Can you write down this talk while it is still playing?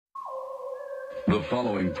The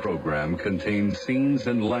following program contains scenes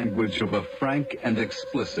and language of a frank and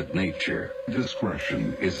explicit nature.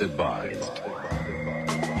 Discretion is advised.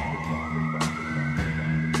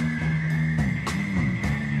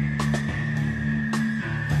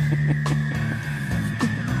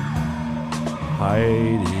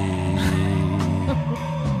 Heidi.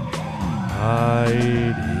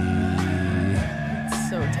 It's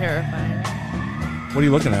so terrifying. What are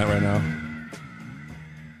you looking at right now?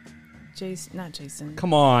 Not Jason.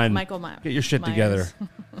 Come on. Michael Myers. Get your shit Myers. together.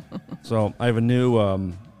 So I have a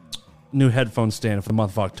new headphone stand for the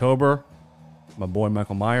month of October. My boy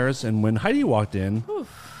Michael Myers. And when Heidi walked in,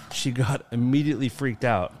 she got immediately freaked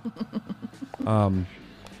out.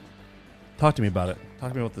 Talk to me about it.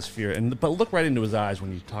 Talk to me about this fear. But look right into his eyes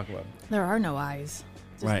when you talk about it. There are no eyes.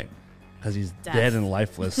 Just Right. Because he's death. dead and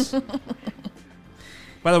lifeless.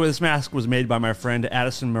 By the way, this mask was made by my friend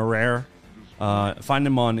Addison Marrere. Find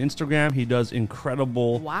him on Instagram. He does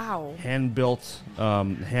incredible, Wow. hand-built,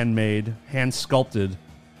 handmade, hand-sculpted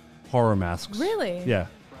horror masks. Really? Yeah.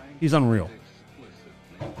 He's unreal.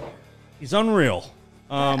 He's unreal.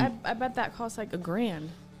 I bet that costs like $1,000.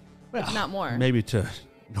 If not more. Maybe to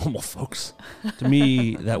normal folks. To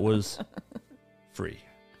me, that was free.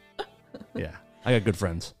 Yeah. I got good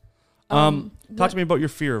friends. Talk to me about your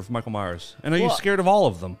fear of Michael Myers. And are you scared of all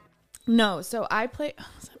of them? No, so I play...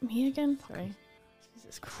 is that me again? Sorry.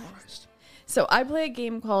 Jesus Christ. So I play a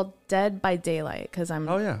game called Dead by Daylight because I'm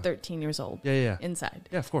 13 years old. Yeah. Inside.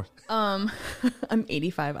 Yeah, of course. I'm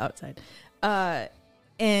 85 outside. And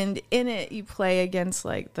in it, you play against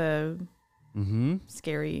like the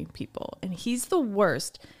scary people. And he's the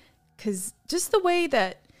worst because just the way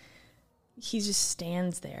that he just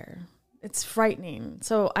stands there, it's frightening.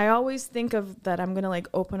 So I always think of that I'm going to like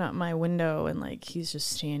open up my window and like he's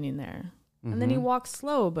just standing there. And then he walks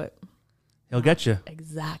slow, but... He'll get you.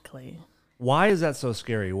 Exactly. Why is that so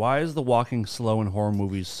scary? Why is the walking slow in horror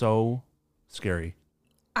movies so scary?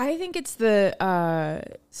 I think it's the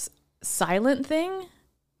silent thing.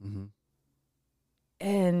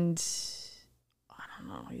 And I don't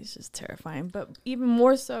know, he's just terrifying. But even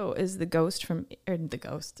more so is the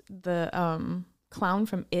clown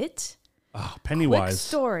from It. Oh, Pennywise. Quick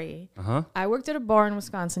story. I worked at a bar in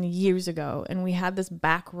Wisconsin years ago, and we had this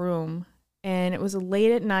back room, and it was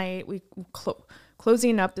late at night. We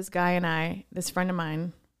closing up, this guy and I, this friend of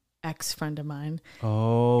mine, ex-friend of mine.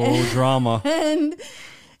 Oh, drama.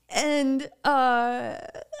 And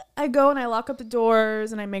I go and I lock up the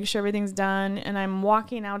doors and I make sure everything's done, and I'm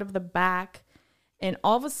walking out of the back, and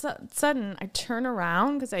all of a sudden I turn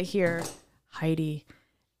around because I hear Heidi,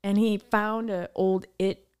 and he found an old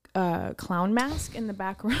It clown mask in the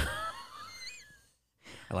back room.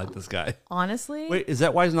 I like this guy. Honestly. Wait, is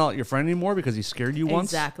that why he's not your friend anymore? Because he scared you once?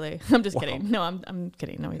 Exactly. I'm just kidding. No, I'm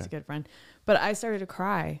kidding. No, he's a good friend. But I started to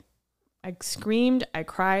cry. I screamed. I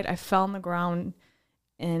cried. I fell on the ground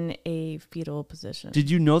in a fetal position. Did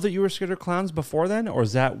you know that you were scared of clowns before then? Or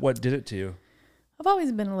is that what did it to you? I've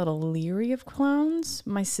always been a little leery of clowns.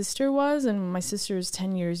 My sister was, and my sister is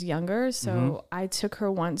 10 years younger. So I took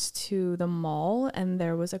her once to the mall, and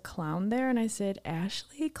there was a clown there. And I said,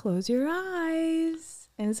 Ashley, close your eyes.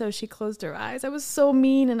 And so she closed her eyes. I was so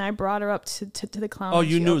mean, and I brought her up to the clown. Oh,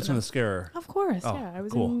 you knew it was going to scare her. Of course, oh, yeah. I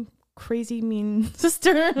was cool. a crazy, mean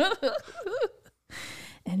sister.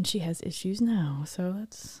 And she has issues now, so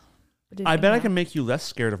that's... I bet I can make you less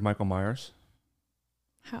scared of Michael Myers.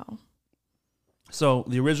 How? So,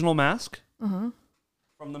 the original mask from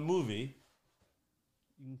the movie,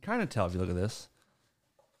 you can kind of tell if you look at this.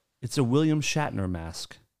 It's a William Shatner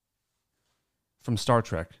mask from Star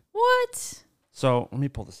Trek. What? So, let me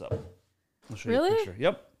pull this up. I'll show you a Really? picture.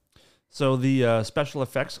 Yep. So, the special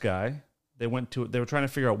effects guy, they were trying to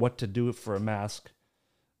figure out what to do for a mask.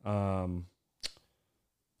 Michael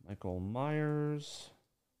Myers.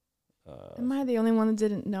 Am I the only one that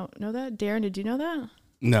didn't know that? Darren, did you know that?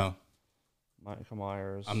 No. Michael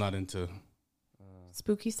Myers. I'm not into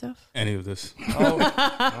Spooky stuff? any of this. Oh,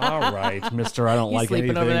 all right, mister. I don't He's like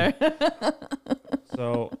sleeping anything. over there.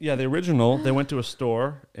 So, yeah, the original, they went to a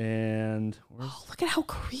store and... Oh, look at how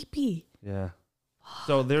creepy. Yeah.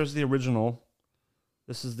 So, there's the original.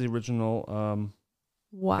 This is the original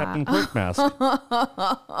Wow. Captain Kirk mask.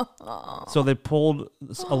 So, they pulled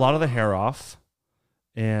a lot of the hair off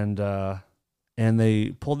and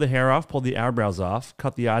they pulled the hair off, pulled the eyebrows off,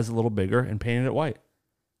 cut the eyes a little bigger, and painted it white.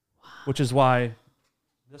 Wow. Which is why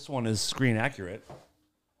this one is screen accurate.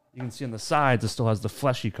 You can see on the sides it still has the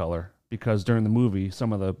fleshy color because during the movie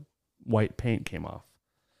some of the white paint came off.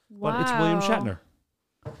 Wow. But it's William Shatner.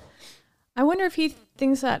 I wonder if he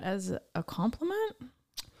thinks that as a compliment.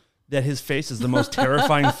 that his face is the most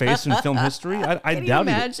terrifying face in film history? I Can you doubt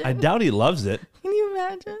imagine? I doubt he loves it. Can you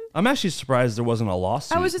imagine? I'm actually surprised there wasn't a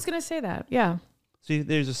lawsuit. I was just gonna say that. Yeah. See,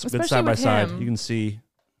 there's a bit Especially side by with side. him. You can see.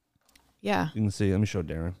 Yeah. You can see. Let me show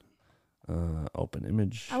Darren. Open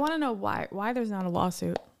image. I want to know why there's not a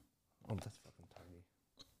lawsuit. Oh, that's fucking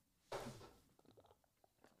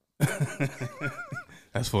tiny.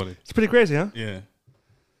 That's funny. It's pretty crazy, huh? Yeah.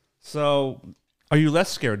 So, are you less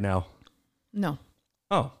scared now? No.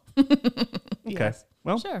 Oh. Okay. Yes.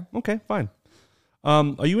 Well, Sure. okay, fine.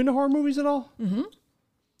 Are you into horror movies at all? Mm-hmm.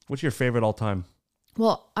 What's your favorite all time?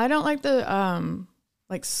 Well, I don't like the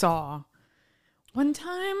like Saw. One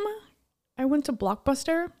time, I went to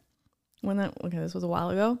Blockbuster this was a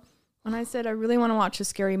while ago, and I said I really want to watch a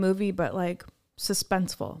scary movie, but like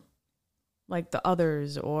suspenseful, like The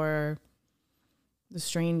Others or The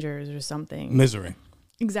Strangers or something. Misery.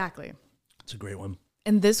 Exactly. It's a great one.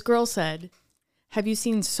 And this girl said, "Have you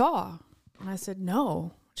seen Saw?" And I said,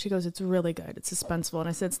 "No." She goes, "It's really good. It's suspenseful." And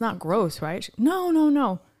I said, "It's not gross, right?" She,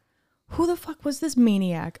 no. Who the fuck was this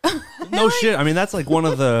maniac? No shit. I mean, that's like one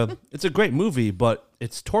of the. It's a great movie, but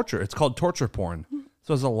it's torture. It's called torture porn.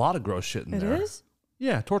 So there's a lot of gross shit in It there. is?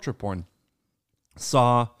 Yeah, torture porn.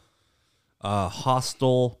 Saw,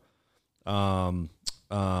 Hostel, Human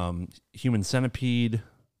Centipede.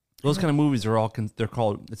 Those kind of movies are all. They're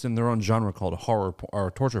called. It's in their own genre called horror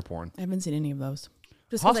or torture porn. I haven't seen any of those.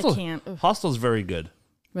 Just because I can't. Ugh. Hostel's very good.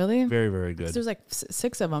 Really? Very, very good. There's like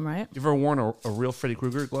 6 of them, right? You ever worn a real Freddy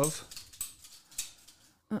Krueger glove?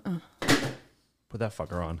 Put that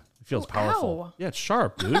fucker on. It feels powerful. ow. Yeah, it's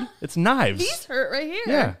sharp, dude. It's knives. These hurt right here.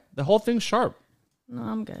 Yeah, the whole thing's sharp. No,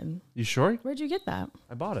 I'm good. You sure? Where'd you get that?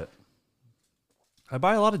 I bought it. I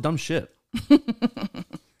buy a lot of dumb shit.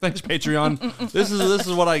 Thanks, Patreon. This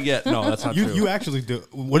is what I get. No, that's not true. You actually do.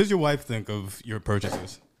 What does your wife think of your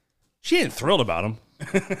purchases? She ain't thrilled about them,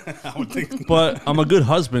 I would think but I'm a good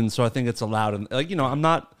husband, so I think it's allowed. And I'm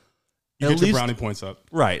not. you at get your least- brownie points up.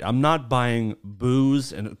 Right. I'm not buying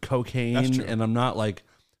booze and That's cocaine, true. and I'm not like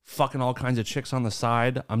fucking all kinds of chicks on the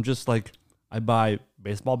side. I'm just like, I buy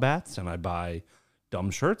baseball bats and I buy dumb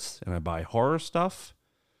shirts and I buy horror stuff.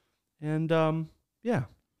 And yeah.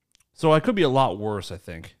 So I could be a lot worse, I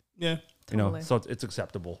think. Yeah. Totally. So it's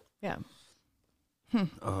acceptable. Yeah.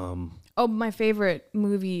 Um, Oh, my favorite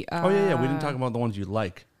movie. oh, yeah. We didn't talk about the ones you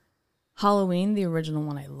like. Halloween, the original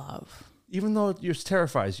one I love. Even though it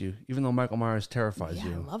terrifies you, even though Michael Myers terrifies Yeah,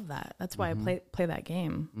 you. I love that. That's why I play that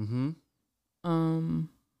game. Mm-hmm.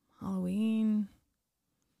 Halloween.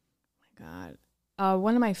 Oh my God.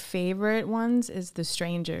 One of my favorite ones is The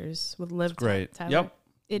Strangers with Liv Great. Tyler. Yep.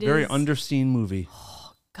 It Very is. underseen movie.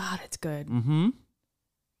 God, it's good. Mm-hmm.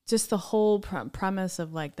 Just the whole premise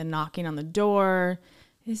of like the knocking on the door.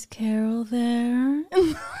 Is Carol there?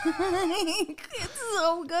 It's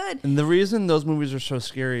so good. And the reason those movies are so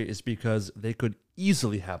scary is because they could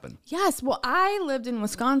easily happen. Yes. Well, I lived in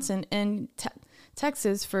Wisconsin and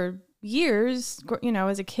Texas for years,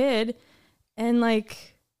 as a kid. And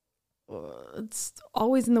like, it's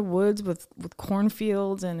always in the woods with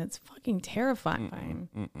cornfields, and it's fucking terrifying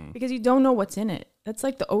because you don't know what's in it. That's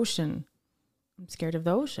like the ocean. I'm scared of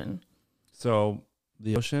the ocean. So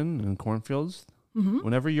the ocean and cornfields,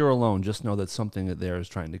 whenever you're alone, just know that something there is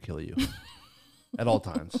trying to kill you at all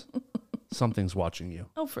times. Something's watching you.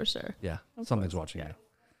 Oh, for sure. Yeah, something's watching you.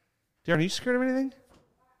 Darren, are you scared of anything?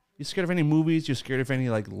 You scared of any movies? You scared of any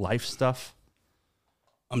like life stuff?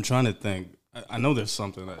 I'm trying to think. I know there's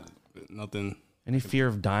something nothing. Any fear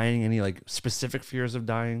of dying? Any like specific fears of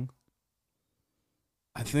dying?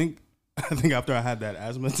 I think after I had that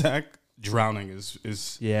asthma attack, drowning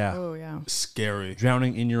is Yeah, Oh, yeah. scary.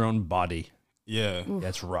 drowning in your own body. Yeah.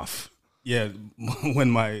 That's rough. Yeah. When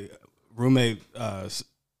my roommate,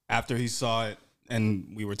 after he saw it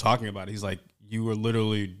and we were talking about it, he's like, "You were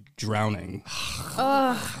literally drowning."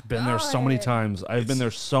 Been there so many times. I've been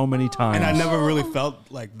there so many times. And I never really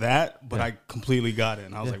felt like that, but I completely got it.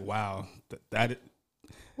 And I was like, wow,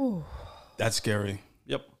 that's scary.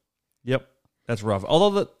 Yep. That's rough.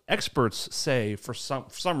 Although the experts say for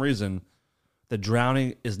some reason that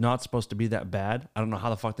drowning is not supposed to be that bad. I don't know how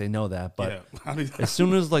the fuck they know that, but Yeah. How do you, as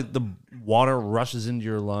soon as like the water rushes into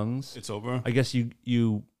your lungs, it's over? I guess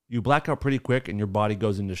you black out pretty quick and your body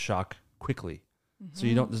goes into shock quickly. So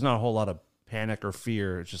there's not a whole lot of panic or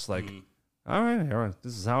fear. It's just like, all right,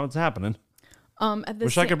 this is how it's happening. At the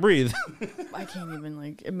Wish I could breathe. I can't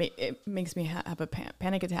even it makes me have a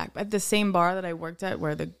panic attack. At the same bar that I worked at,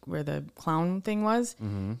 where the clown thing was,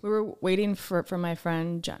 we were waiting for my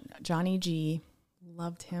friend Johnny G.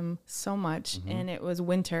 Loved him so much, and it was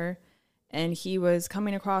winter, and he was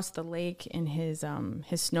coming across the lake in his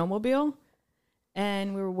snowmobile,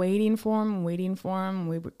 And we were waiting for him.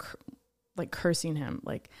 We were cursing him.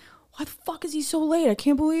 Like, why the fuck is he so late? I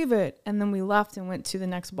can't believe it. And then we left and went to the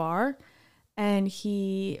next bar. And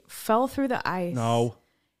he fell through the ice. No.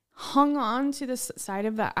 Hung on to the side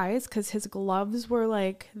of the ice because his gloves were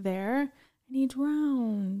like there. And he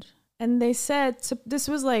drowned. And they said, so this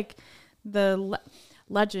was like the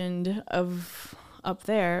legend of up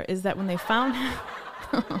there is that when they found him,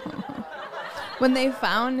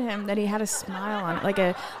 that he had a smile on it,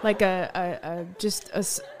 like a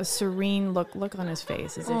serene look on his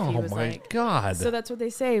face, as if he was like, God. So that's what they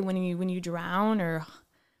say when you drown, or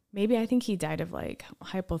maybe I think he died of like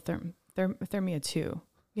hypothermia too.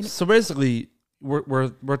 You know? So basically,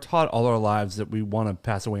 we're taught all our lives that we want to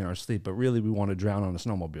pass away in our sleep, but really we want to drown on a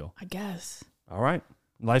snowmobile. I guess. All right,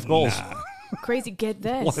 life goals. Crazy. Get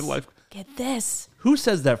this. Get this. Who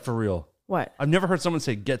says that for real? What? I've never heard someone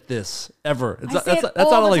say "get this" ever. That's out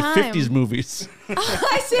of like 50s movies.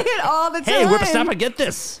 I say it all the time. Hey, whippersnapper, get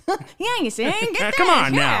this. Yeah, you see, get this. Come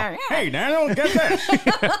on now. Yeah. Hey, Daniel, get this.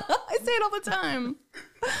 I say it all the time.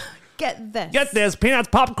 Get this. Get this. Peanuts,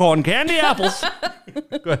 popcorn, candy, apples.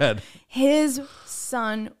 Go ahead. His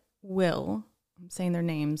son, Will, I'm saying their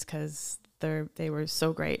names because they were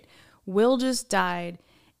so great. Will just died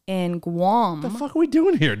in Guam. What the fuck are we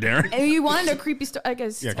doing here, Darren? And you wanted a creepy story, I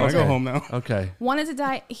guess. Yeah, can I go home now? Okay. Wanted to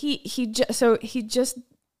die. He just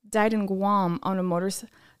died in Guam on a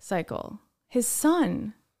motorcycle. His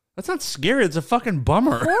son. That's not scary. It's a fucking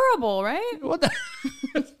bummer. Horrible, right? What the?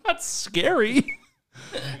 It's not scary.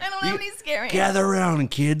 I don't know any scary. Gather around,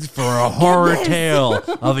 kids, for a horror tale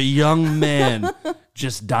of a young man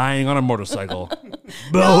just dying on a motorcycle.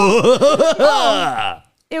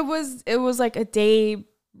 It was like a day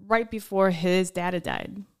right before his dad had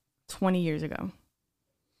died 20 years ago.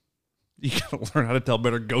 You gotta learn how to tell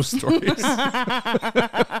better ghost stories.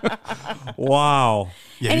 Wow.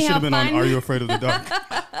 Yeah, you should have been on Are You Afraid of the Dark?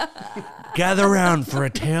 Gather around for a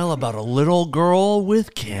tale about a little girl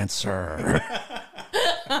with cancer.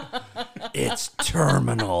 It's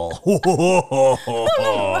terminal.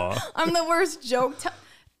 I'm the worst joke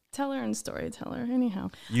teller and storyteller.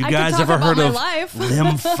 Anyhow, You I guys could talk ever about heard my of life.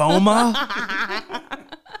 lymphoma?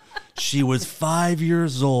 She was 5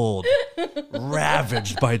 years old,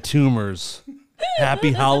 ravaged by tumors.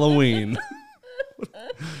 Happy Halloween. What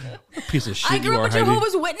a piece of shit I you grew are, up a Heidi.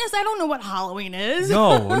 Jehovah's Witness. I don't know what Halloween is.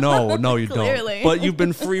 No, you Clearly. don't. But you've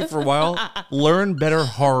been free for a while. Learn better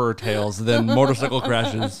horror tales than motorcycle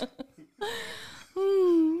crashes.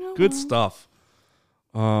 Good stuff.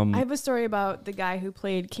 I have a story about the guy who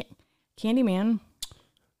played Candyman,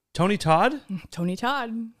 Tony Todd? Tony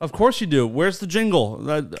Todd. Of course you do. Where's the jingle?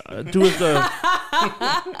 Do it the.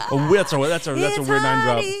 That's a weird name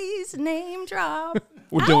drop. Heidi's name drop.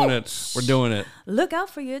 We're doing it. We're doing it. Look out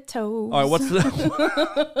for your toes. All right,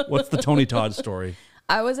 what's the Tony Todd story?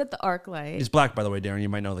 I was at the ArcLight. He's black, by the way, Darren. You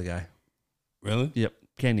might know the guy. Really? Yep,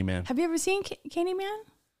 Candyman. Have you ever seen Candyman?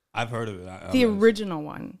 I've heard of it. The original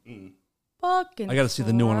one. Fucking I got to see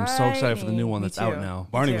the new one. I'm so excited for the new one Me that's too. out now.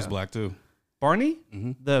 Barney too. was black too. Barney,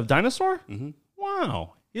 the dinosaur. Mm-hmm.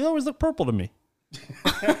 Wow, he always looked purple to me.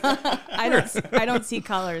 I don't see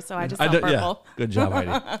colors, so I just saw purple. Yeah. Good job,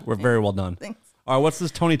 Heidi. We're very well done. Thanks. All right, what's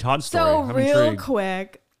this Tony Todd story? So I'm real intrigued.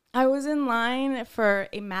 quick, I was in line for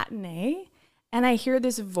a matinee, and I hear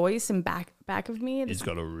this voice in back of me. He's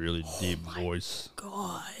got a really deep voice.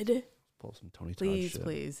 God, Pull some Tony Todd please, shit.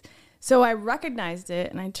 please. So I recognized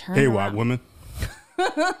it, and I turned. Hey, around. white woman.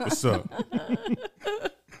 What's up?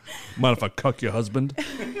 Mind if I cuck your husband?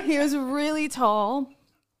 He was really tall.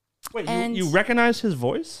 Wait, And- you recognize his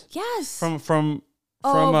voice Yes, from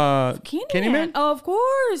Candyman. Candyman? Oh, of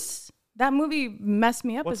course. That movie messed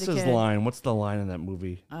me up What's as a his kid. line? What's the line in that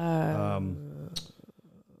movie? God.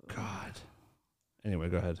 Anyway,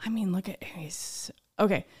 go ahead. I mean, look at he's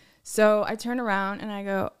okay. So I turn around and I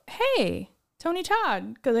go, "Hey, Tony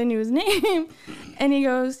Todd," because I knew his name, and he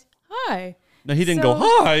goes, "Hi." No, he didn't So- go,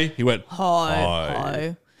 hi. He went,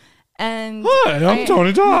 Hi. And hi, I'm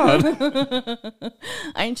Tony Todd.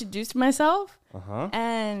 I introduced myself. Uh-huh.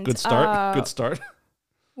 And Good start. Good start.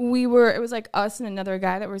 it was like us and another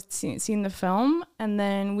guy that was seeing the film. And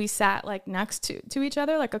then we sat like next to each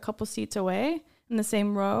other, like a couple seats away in the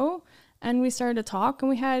same row. And we started to talk and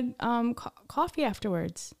we had coffee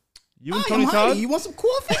afterwards. You and Tony Todd? You want some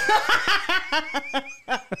coffee?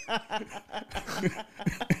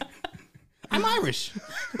 I'm Irish.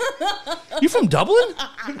 You from Dublin?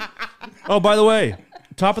 Oh, by the way,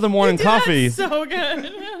 top of the morning coffee. So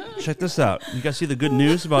good. Check this out. You guys see the good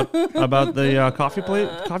news about the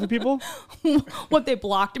coffee people? What, they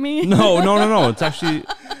blocked me? No. It's actually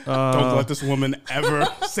Don't let this woman ever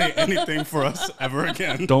say anything for us ever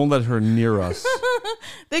again. Don't let her near us.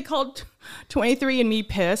 They called 23andMe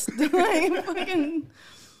pissed. Like, fucking.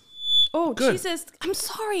 Oh, Good. Jesus. I'm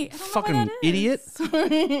sorry. I don't Fucking know what that idiot.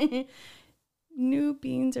 is. New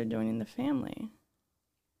beans are joining the family.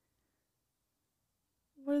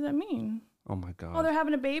 What does that mean? Oh my god. Oh, they're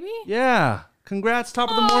having a baby? Yeah. Congrats, top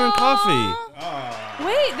of the morning coffee.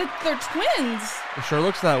 Wait, they're twins. It sure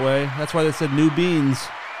looks that way. That's why they said new beans.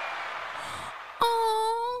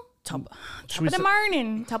 Oh, top we of the say-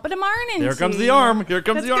 morning. Top of the morning. Here comes see? the arm. Here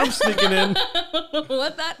comes the arm sneaking in.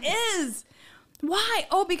 What that is. Why?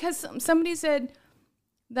 Oh, because somebody said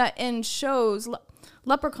that in shows,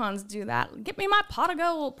 leprechauns do that. Get me my pot of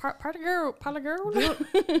gold. Pot of girl.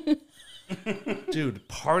 Dude,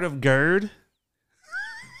 part of GERD?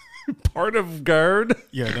 Part of GERD?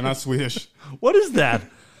 Yeah, they're not Swedish. What is that?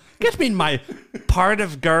 Get me my part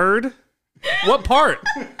of GERD? What part?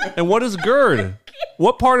 And what is GERD?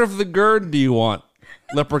 What part of the GERD do you want?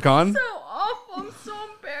 Leprechaun? So awful. I'm so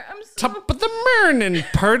embarrassed. I'm so. Top of the morning,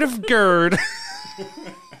 part of GERD.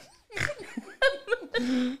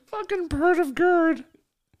 Fucking part of GERD.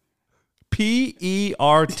 PERT of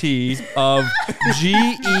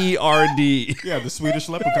GERD. Yeah, the Swedish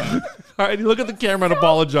leprechaun. All right, you look at the camera and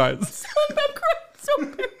apologize. I'm crying so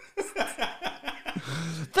embarrassed.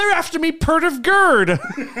 They're after me, part of GERD.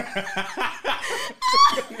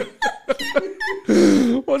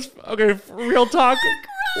 Okay, real talk.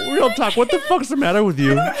 Real talk. What the fuck's the matter with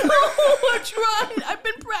you? I tried. I've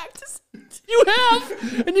been practicing. You have,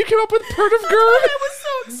 and you came up with part of GERD. I was so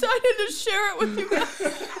excited to share it with you guys.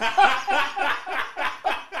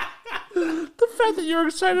 The fact that you're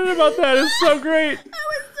excited about that is so great. I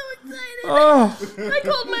was so excited. Oh, I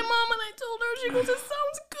called my mom and I told her. She goes, "It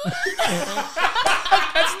sounds good."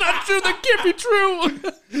 that's not true. That can't be true.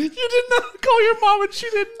 You did not call your mom, and she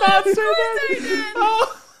did not say that. I did.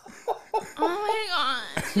 Oh. Oh my god.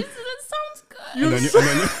 She said, "It sounds good."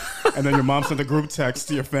 And then your mom sent a group text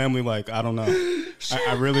to your family like, I don't know.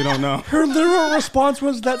 I really don't know. Her literal response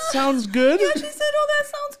was, "That sounds good." She said, "Oh, that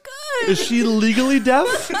sounds good." Is she legally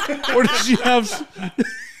deaf, or does she have?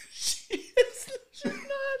 She's not.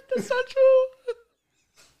 That's not true.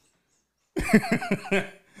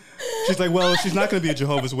 She's like, well, she's not going to be a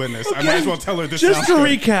Jehovah's Witness. I might as well tell her this Just to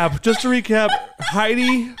sounds good. recap,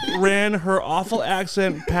 Heidi ran her awful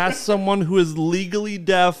accent past someone who is legally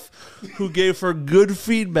deaf, who gave her good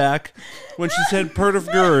feedback when she said "part of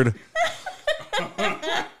GERD."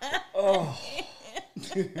 Oh.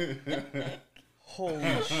 Holy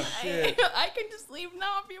shit. I can just leave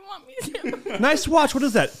now if you want me to. Nice watch. What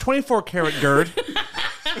is that? 24 karat GERD.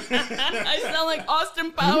 I sound like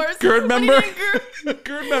Austin Powers. GERD What do you member. think, GERD?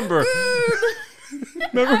 GERD member.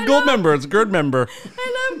 Gold member. It's GERD member.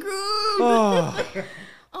 I love GERD. Oh.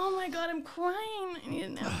 Oh my god, I'm crying. I need a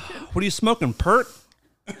napkin. What are you smoking? Pert?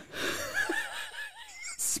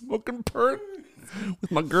 Smoking pert?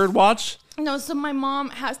 With my GERD watch? No, so my mom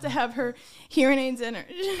has to have her hearing aids in her.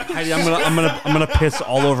 Heidi, I'm gonna piss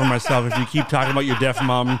all over myself if you keep talking about your deaf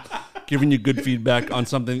mom giving you good feedback on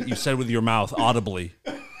something that you said with your mouth audibly.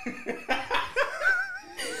 I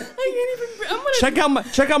can't even. I'm gonna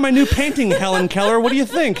Check out my new painting, Helen Keller. What do you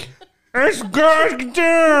think? It's good,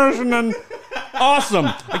 and then awesome.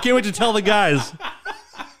 I can't wait to tell the guys.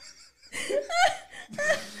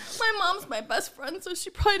 My mom's my best friend, so she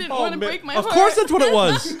probably didn't want to break my heart. Of course, that's what it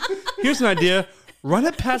was. Here's an idea: run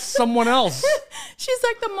it past someone else. She's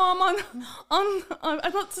like the mom on I'm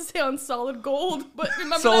about to say on Solid Gold, but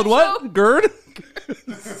remember Solid that what? show? GERD?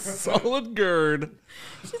 Solid GERD.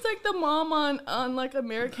 She's like the mom on like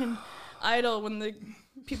American Idol when the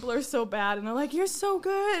people are so bad and they're like, "You're so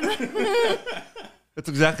good." That's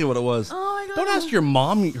exactly what it was. Oh my god! Don't ask your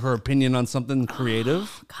mom her opinion on something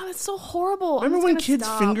creative. God, it's so horrible. Remember I'm when just kids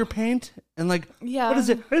gonna stop. finger paint and like, Yeah. what is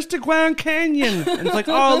it? It's the Grand Canyon. And it's like,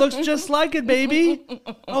 oh, it looks just like it, baby.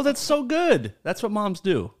 Oh, that's so good. That's what moms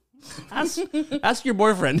do. Ask your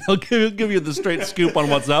boyfriend. He'll give you the straight scoop on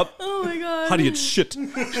what's up. Oh my god! Honey, it's shit.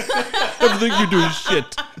 Everything you do is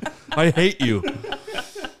shit. I hate you.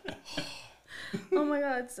 Oh my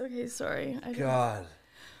god! It's okay. Sorry. God.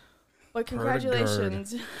 But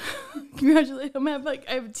congratulations. Congratulations.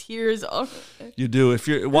 I have tears all. You do. If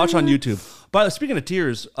you watch on YouTube. But speaking of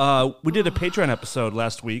tears, we did a Patreon episode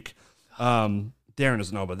last week. Darren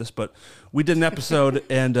doesn't know about this, but we did an episode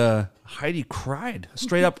and Heidi cried.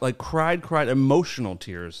 Straight up, like cried, emotional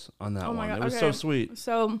tears on that Oh my one. god. It was so sweet.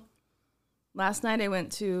 So last night I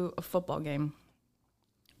went to a football game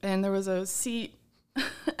and there was a seat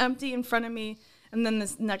empty in front of me and then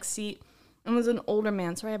this next seat and was an older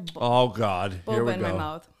man. So I had Oh God. Here boba we in my go.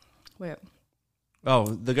 mouth. Wait. Oh,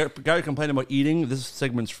 the guy who complained about eating. This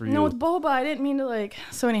segment's for you. No, with boba, I didn't mean to like.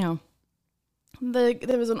 So anyhow,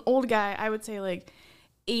 there was an old guy. I would say like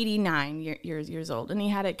 89 years old, and he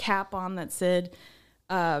had a cap on that said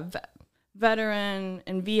veteran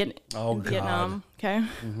in Vietnam. Okay,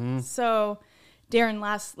 so Darren,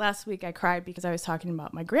 last week I cried because I was talking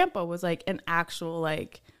about my grandpa was like an actual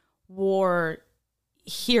like war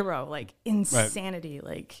hero, like insanity,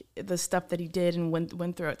 like the stuff that he did and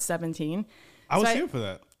went through at 17. I was here for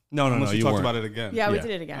that. No, Unless you talked weren't. about it again. Yeah, we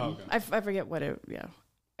did it again. Oh, okay. I forget what it. Yeah,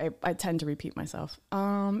 I tend to repeat myself.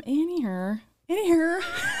 Anyhow.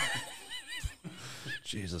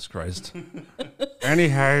 Jesus Christ.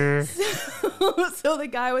 Anyhow. So the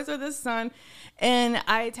guy was with his son, and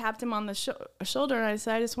I tapped him on the shoulder, and I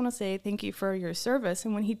said, I just want to say thank you for your service.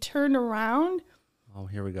 And when he turned around, Oh,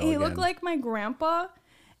 here we go. he again. looked like my grandpa.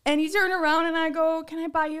 And he turned around, and I go, can I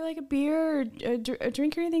buy you like a beer or a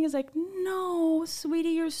drink or anything? He's like, no, sweetie,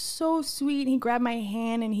 you're so sweet. And he grabbed my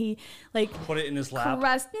hand, and he like Put it in his lap.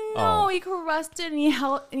 caressed. No, he caressed it, and he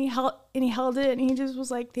held it, and he just was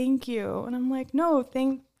like, thank you. And I'm like, no,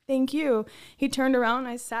 thank you. He turned around, and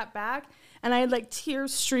I sat back, and I had like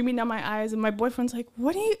tears streaming down my eyes, and my boyfriend's like,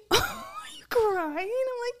 what are you crying? I'm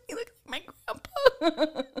like, you look like my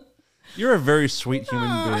grandpa. You're a very sweet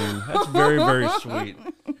human being. That's very, very sweet.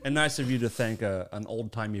 And nice of you to thank an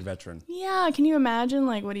old-timey veteran. Yeah, can you imagine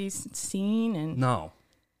like what he's seen? And No.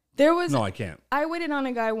 there was No, I can't. I waited on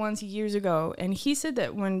a guy once years ago, and he said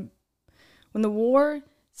that when the war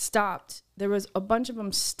stopped, there was a bunch of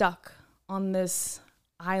them stuck on this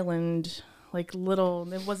island, like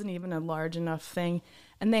little. It wasn't even a large enough thing,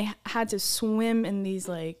 and they had to swim in these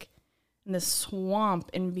like in this swamp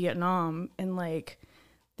in Vietnam, and like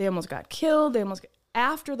they almost got killed.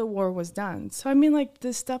 After the war was done. So I mean, like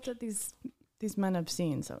the stuff that these men have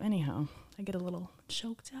seen. So anyhow, I get a little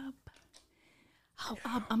choked up.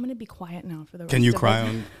 I'm gonna be quiet now for the rest. Can you of cry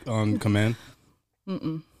it. on command?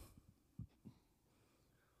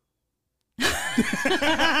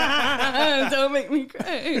 Don't make me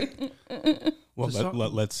cry. Well, Just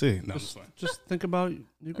let's see. No, it's fine. Just think about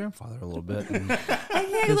your grandfather a little bit. And I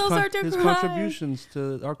can't because I'll start to his cry. contributions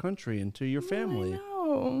to our country and to your family. I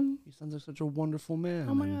know. He sounds like such a wonderful man.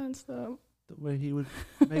 Oh my and God, stop. The way he would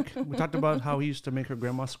make. We talked about how he used to make her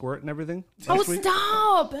grandma squirt and everything. Oh, last week.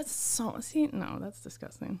 stop. That's so, no, that's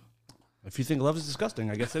disgusting. If you think love is disgusting,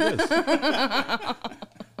 I guess it is.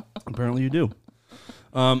 Apparently you do.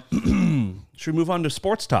 Should we move on to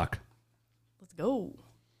sports talk? Let's go.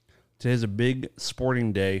 Today's a big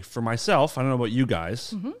sporting day for myself. I don't know about you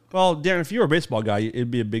guys. Well, Darren, if you're a baseball guy,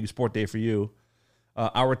 it'd be a big sport day for you.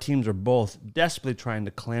 Our teams are both desperately trying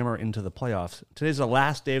to clamber into the playoffs. Today's the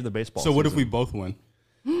last day of the baseball So what if season. we both win?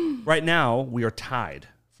 Right now, we are tied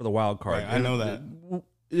for the wild card. Right, I know that.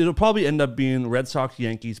 It'll probably end up being Red Sox,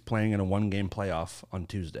 Yankees playing in a one-game playoff on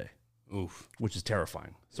Tuesday, Oof. which is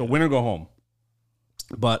terrifying. So win or go home.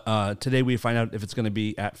 But today we find out if it's going to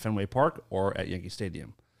be at Fenway Park or at Yankee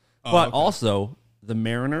Stadium. But okay. also, the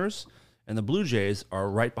Mariners and the Blue Jays are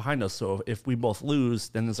right behind us. So if we both lose,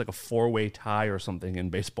 then there's like a 4-way tie or something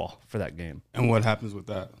in baseball for that game. And what happens with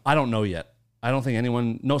that? I don't know yet. I don't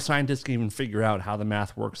think no scientist can even figure out how the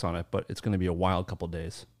math works on it, but it's going to be a wild couple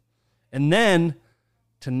days. And then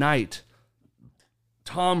tonight,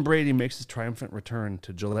 Tom Brady makes his triumphant return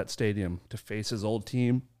to Gillette Stadium to face his old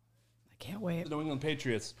team, I can't wait. the New England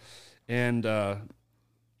Patriots. And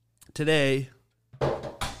today,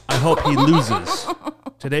 I hope he loses.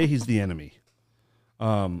 Today, he's the enemy.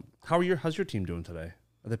 How's your team doing today?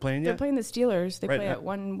 Are they playing They're yet? playing the Steelers. They Right play now. at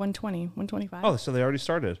 120, 125. Oh, so they already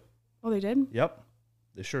started. Oh, they did? Yep,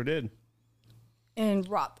 they sure did. And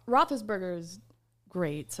Roethlisberger is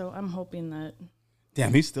great, so I'm hoping that,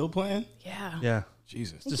 Damn, he's still playing? yeah. Yeah.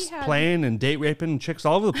 Jesus. think he Just had- playing and date raping chicks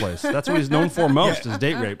all over the place. That's what he's known for most is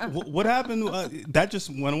date rape. What happened? That just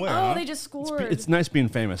went away. Oh, huh? they just scored. It's nice being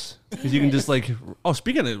famous because you can just like. Oh,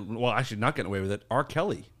 speaking of, well, actually not getting away with it. R.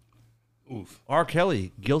 Kelly, Oof. R.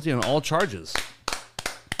 Kelly, guilty on all charges.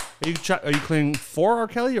 Are you claiming for R.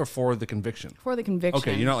 Kelly or for the conviction? for the conviction.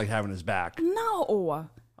 Okay, you're not like having his back. No.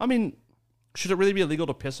 I mean, should it really be illegal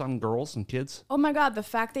to piss on girls and kids? Oh my God, the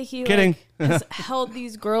fact that he Kidding. like, has held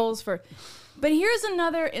these girls for. But here's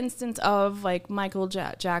another instance of like Michael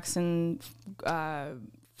Jackson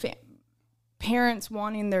parents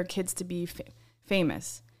wanting their kids to be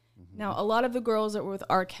famous. Now, a lot of the girls that were with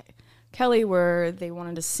R. Kelly they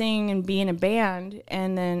wanted to sing and be in a band,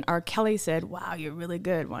 and then R. Kelly said, "Wow, you're really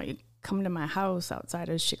good. Why don't you come to my house outside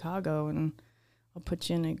of Chicago and I'll put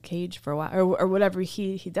you in a cage for a while," or whatever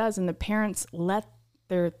he does. And the parents let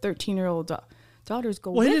their 13-year-old daughters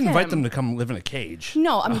go Well, with he didn't invite him. them to come live in a cage.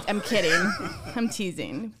 No, I'm kidding. I'm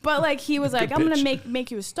teasing. But like he was like, I'm gonna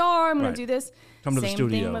make you a star. I'm gonna Right. do this. Come to the Same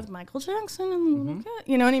studio. thing with Michael Jackson and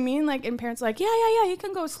you know what I mean? Like, and parents are like, yeah. You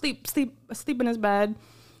can go sleep in his bed,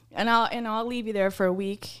 and I'll leave you there for a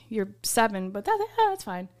week. You're 7, but that's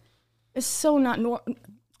fine. It's so not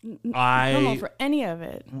normal for any of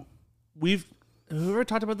it. Have we ever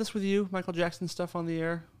talked about this with you, Michael Jackson stuff on the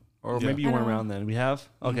air? Or Yeah. maybe you I weren't don't know. around then. We have?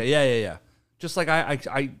 Okay, yeah. Just like I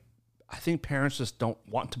think parents just don't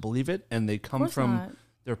want to believe it, and they come course from, not.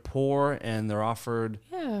 they're poor and they're offered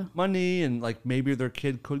Yeah. money, and like maybe their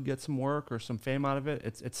kid could get some work or some fame out of it.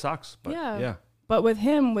 It sucks, but yeah. But with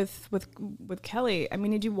him, with Kelly, I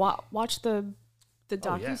mean, did you watch the yeah.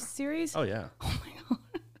 docu-series? Oh yeah. Oh my God.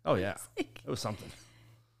 Oh yeah. It was something.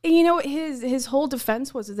 And you know what his whole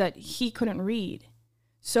defense was, is that he couldn't read.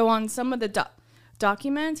 So on some of the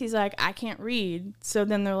documents, he's like, I can't read. So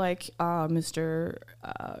then they're like, Mr.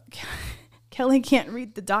 Kelly can't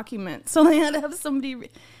read the document. So they had to have somebody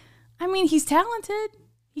I mean, he's talented.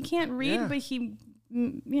 He can't read, Yeah. but he,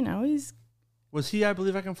 he's, Was he I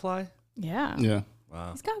Believe I Can Fly? yeah. Yeah.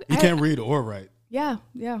 Wow. He's got, He can't read or write. Yeah.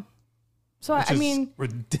 So, Which I is mean,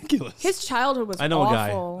 ridiculous. his childhood was I know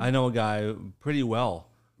awful. a guy pretty well.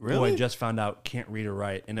 Who I Really? just found out can't read or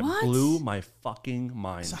write, and it What? blew my fucking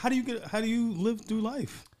mind. So how do you live through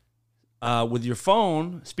life? With your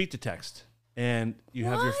phone, speak to text, and you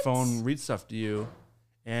have your What? phone read stuff to you,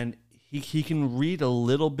 and he can read a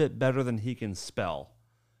little bit better than he can spell,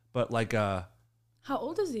 but like How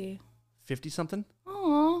old is he? 50 something.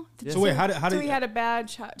 Oh, Yeah. So wait, how so do he had a bad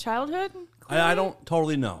childhood? I don't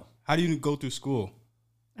totally know. how do you go through school?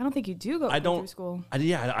 I don't think you do go through school. I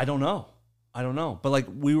don't know. I don't know. But like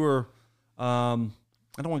we were, I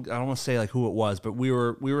don't want to say like who it was, but we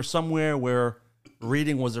were somewhere where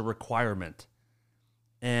reading was a requirement,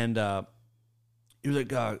 and he was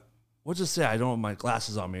like, "What's this say? I don't have my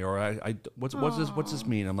glasses on me," or what's this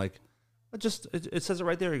mean? I'm like, it says it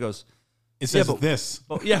right there. He goes, It says but- this.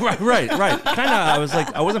 "Oh yeah, right." Kind of. I was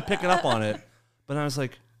like, I wasn't picking up on it, but I was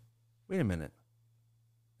like, wait a minute,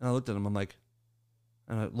 and I looked at him. I'm like,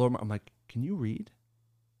 I'm like, can you read?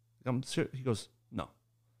 I'm serious. He goes, no.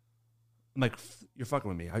 I'm like, you're fucking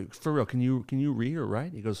with me. For real, can you read or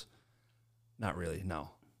write? He goes, not really,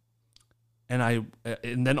 no.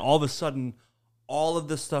 And then all of a sudden, all of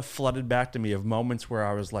this stuff flooded back to me of moments where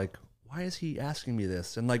I was like, why is he asking me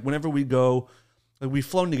this? And like whenever we go, like we've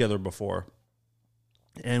flown together before,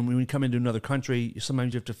 and when we come into another country,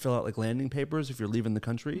 sometimes you have to fill out like landing papers if you're leaving the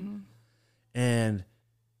country. Mm-hmm. And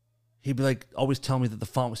he'd be like, always tell me that the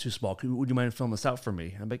font was too small. Would you mind filling this out for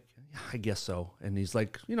me? I'm like, yeah, I guess so. And he's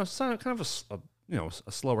like, kind of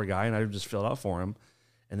a slower guy, and I would just fill it out for him.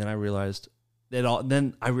 And then I realized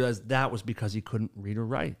that was because he couldn't read or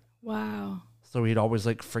write. Wow. So he'd always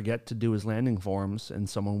like forget to do his landing forms, and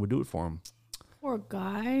someone would do it for him. Poor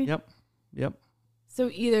guy. Yep. So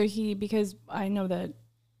either because I know that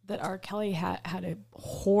R. Kelly had a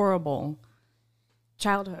horrible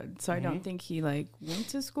childhood, so I don't think he like went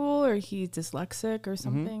to school, or he's dyslexic or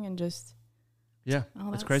something, and just Yeah,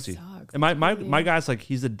 Oh, it's that crazy. sucks. And my guy's like,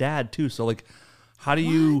 he's a dad too. So like, how do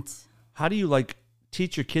you like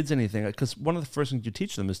teach your kids anything? Because one of the first things you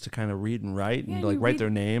teach them is to kind of read and write and Yeah, like you write read- their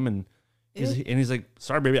name. And he's like,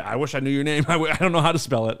 sorry, baby, I wish I knew your name. I don't know how to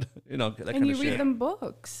spell it. That and kind you of read shit. them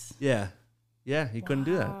books. Yeah, he couldn't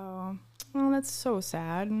do that. Wow. Oh, that's so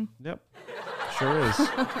sad. Yep, sure is.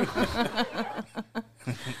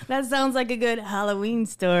 That sounds like a good Halloween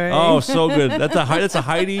story. Oh, so good. That's a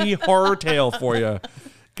Heidi horror tale for you.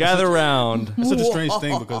 Gather round. It's such a strange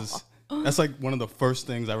thing because that's like one of the first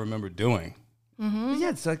things I remember doing. Yeah,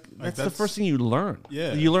 it's like that's the that's- first thing you learn.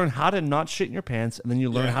 Yeah. You learn how to not shit in your pants, and then you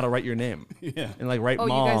learn Yeah. how to write your name. Yeah. And like write Oh,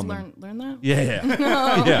 mom. you guys and- learn that?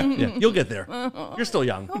 Yeah. Yeah. You'll get there. You're still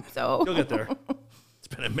young. So You'll get there. It's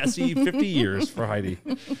been a messy 50 years for Heidi.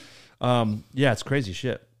 Yeah, it's crazy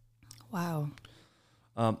shit. wow.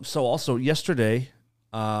 So also yesterday,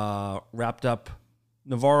 wrapped up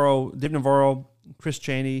Dave Navarro, Chris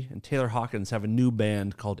Chaney, and Taylor Hawkins have a new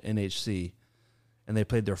band called NHC, and they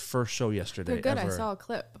played their first show yesterday. They're good. Ever. I saw a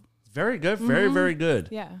clip. Very good. Very, very good.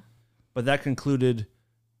 Yeah. But that concluded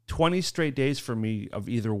 20 straight days for me of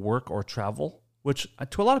either work or travel, which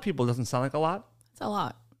to a lot of people doesn't sound like a lot. It's a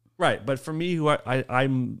lot. Right, but for me, who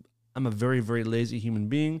I'm a very, very lazy human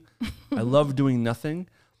being. I love doing nothing,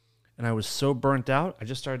 and I was so burnt out. I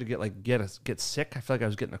just started to get sick. I feel like I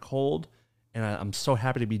was getting a cold, and I'm so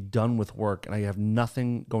happy to be done with work. And I have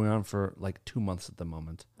nothing going on for like 2 months at the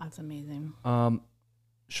moment. That's amazing.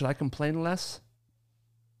 Should I complain less?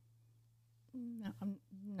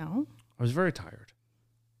 No. I was very tired.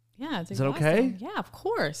 Yeah, it's Is that okay? exhausting. Yeah, of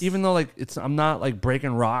course. Even though like I'm not like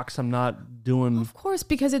breaking rocks. I'm not doing. Of course,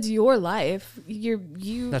 because it's your life.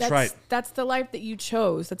 That's right. That's the life that you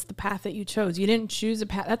chose. That's the path that you chose. You didn't choose a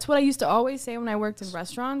path. That's what I used to always say when I worked in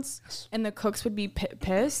restaurants, and the cooks would be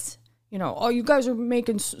pissed. You know, oh, you guys are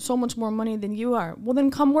making so much more money than you are. Well,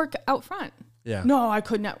 then come work out front. Yeah. No, I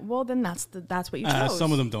could not. Well, then that's what you chose.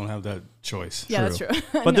 Some of them don't have that choice. Yeah, that's true.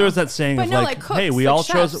 But there was that saying But of no, like, like cooks, hey, we like all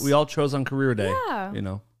chefs. chose on career day. Yeah. You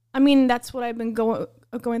know. I mean, that's what I've been going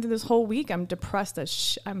through this whole week. I'm depressed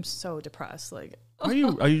I'm so depressed. Like, Are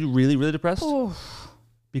you really really depressed? oh,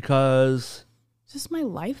 Because it's just my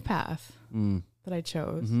life path that I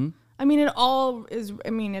chose. Mm-hmm. I mean, it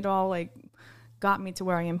all like got me to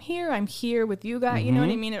where I am here. I'm here with you guys. You know what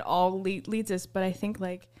I mean? It all leads us. But I think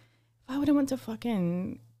like if I would have went to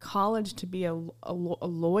fucking college to be a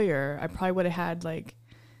lawyer, I probably would have had like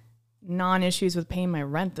non-issues with paying my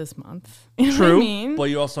rent this month. You know true, what I mean? but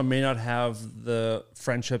you also may not have the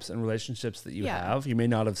friendships and relationships that you Yeah. have. You may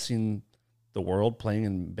not have seen the world playing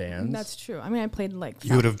in bands. That's true. I mean, I played like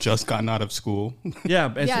You would have just gotten out of school. yeah,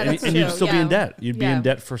 and, Yeah, and, that's and you'd true. still be Yeah. in debt. You'd be Yeah. in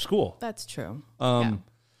debt for school. That's true. Um, yeah.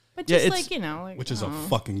 But yeah, just it's- like, you know, like, Which is a oh,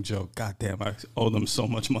 fucking joke. God damn, I owe them so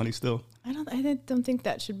much money still. I don't think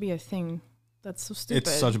that should be a thing. That's so stupid.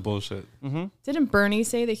 It's such bullshit. Didn't Bernie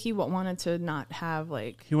say that he wanted to not have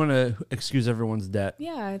like? You want to excuse everyone's debt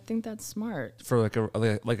Yeah, I think that's smart. for like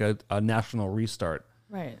a national restart,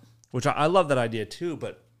 Right. which I love that idea too.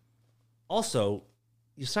 But also,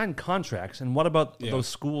 you sign contracts, and what about Yeah. those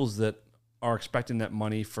schools that are expecting that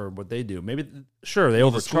money for what they do? Maybe sure they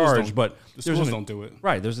Well, the schools overcharge, don't- but The there's schools an- don't do it.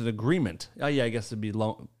 Right, there's an agreement. Oh yeah, I guess it'd be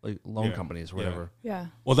loan Yeah. companies or Yeah. whatever. Yeah.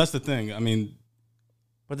 Well, that's the thing. I mean,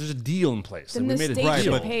 But there's a deal in place. Then Like, we the made a state right,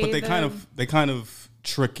 should deal. pay but they the- kind of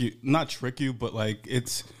trick you, not trick you, but like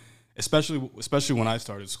it's especially when I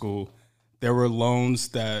started school, there were loans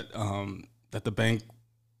that that the bank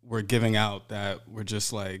were giving out that were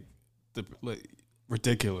just like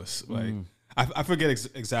ridiculous. Like I forget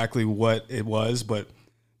exactly what it was, but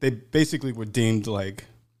they basically were deemed like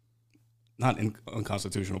not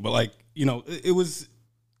unconstitutional, but like, you know, it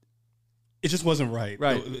just wasn't right.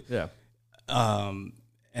 Right. Yeah.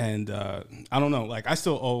 And I don't know, like I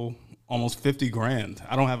still owe almost 50 grand.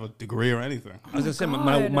 I don't have a degree or anything. I was gonna say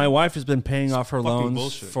God. my wife has been paying off her fucking loans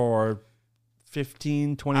bullshit. for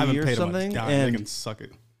 15, 20 I haven't years paid them something, a dime. They can and suck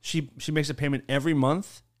it. she makes a payment every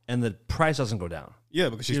month, and the price doesn't go down. Yeah,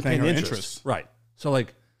 because she's You're paying her the interest. Right. So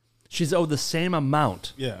like, she's owed the same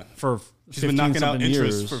amount. Yeah. For She's been knocking out 15-something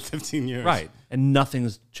interest years. for 15 years. Right, and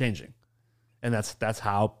nothing's changing, and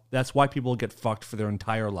that's why people get fucked for their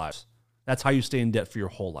entire lives. That's how you stay in debt for your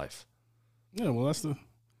whole life. Yeah, well, that's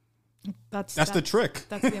That's the trick.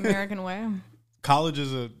 That's the American way. College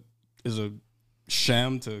is a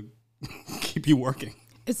sham to keep you working.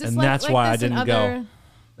 Is this And like, that's like why I this in didn't go. other-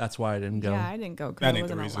 That's why I didn't go. Yeah, I didn't go That because I ain't the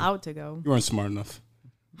wasn't reason. allowed to go. You weren't smart enough.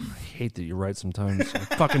 I hate that you're right sometimes. I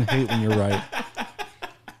fucking hate when you're right.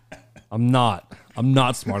 I'm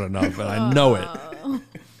not smart enough, and I know it.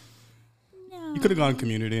 You could have gone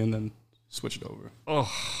community and then switched over. Oh,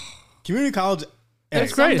 Community college. There's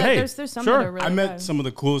It's great. some that- Hey, there's some sure. that are really I met good. some of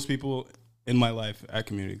the coolest people in my life at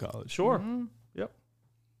community college. sure. Mm-hmm. Yep.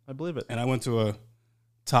 I believe it. And I went to a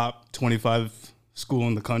top 25 school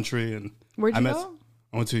in the country, and Where'd you I go?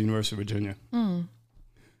 I went to University of Virginia.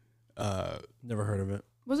 Never heard of it.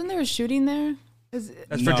 Wasn't there a shooting there? That's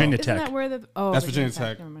No. Virginia Isn't Tech. that where the? Oh, That's Virginia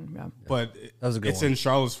Tech. Never mind, yeah. But That was a good it's one. in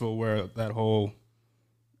Charlottesville where that whole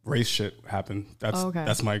race shit happened. That's Oh, okay.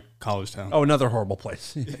 that's my college town. Oh, another horrible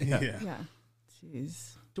place. yeah. Yeah.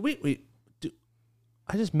 Jeez.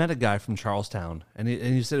 I just met a guy from Charlestown, and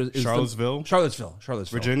he said it was Charlottesville, Charlottesville,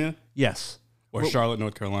 Virginia, Yes, or Charlotte,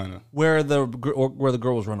 North Carolina. where the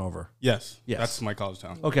girl was run over. Yes, Yes. that's my college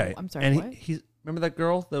town. Okay, I'm sorry, And what? he remember that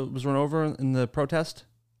girl that was run over in the protest?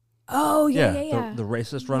 Oh yeah. The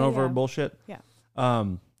racist run Yeah, over yeah. bullshit. Yeah.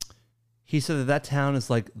 He said that town is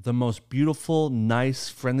like the most beautiful, nice,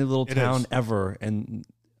 friendly little It town is. ever, and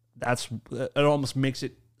it almost makes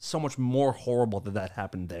it so much more horrible that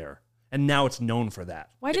happened there. And now it's known for that.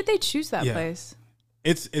 Why did they choose that Yeah. place?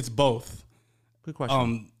 It's both. Good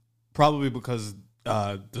question. Probably because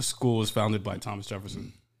the school was founded by Thomas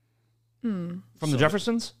Jefferson. From the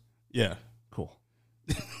Jeffersons? Yeah, Cool.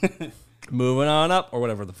 Moving on up, or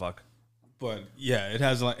whatever the fuck. but yeah, it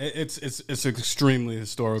has like it's an extremely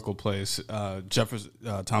historical place.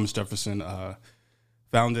 Thomas Jefferson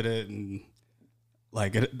founded it, and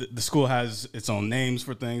like the school has its own names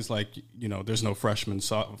for things. Like, you know, there's no freshman,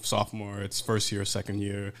 sophomore. It's first year, second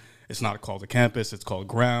year. It's not called a campus. It's called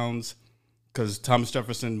grounds, because Thomas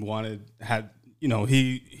Jefferson you know,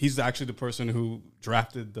 he's actually the person who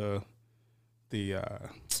drafted the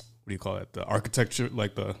what do you call it? The architecture,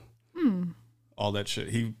 like the all that shit.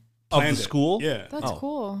 He Of the planned it. school? Yeah. That's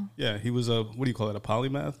cool. Yeah, he was a, what do you call it? A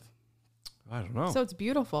polymath? I don't know. So it's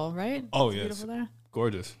beautiful, right? Oh, It's yes. beautiful there.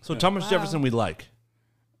 Gorgeous. So Yeah. Thomas Wow. Jefferson we like.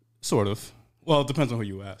 Sort of. Well, it depends on who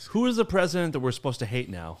you ask. Who is the president that we're supposed to hate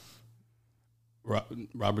now?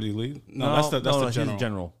 Robert E. Lee? No, that's the he's general. the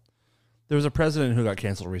general. There was a president who got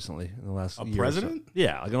canceled recently in the last A year or so. president?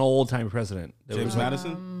 Yeah, like an old-time president. That James was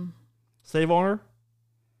Madison? slave owner?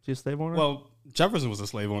 Is he a slave owner? Well, Jefferson was a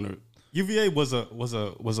slave owner. UVA was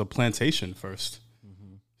a plantation first.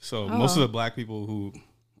 So most of the black people who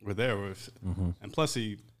were there were, and plus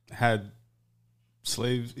he had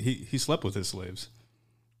slaves. He slept with his slaves.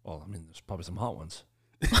 Well, I mean, there's probably some hot ones.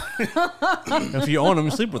 If you own them,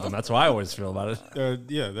 you sleep with them. That's how I always feel about it.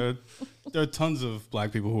 There are tons of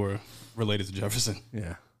black people who are related to Jefferson.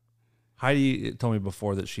 Yeah. Heidi told me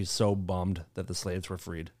before that she's so bummed that the slaves were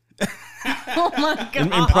freed. Oh my god! In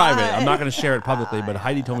private. I'm not going to share it publicly, but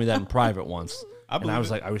Heidi told me that in private once. I And I believe was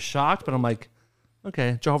it. like, I was shocked, but I'm like,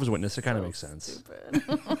 okay, Jehovah's Witness, it kind of makes sense.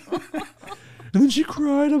 And then she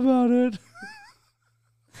cried about it.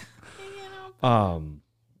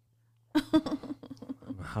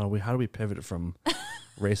 How do we pivot from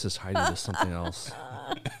racist Heidi to something else?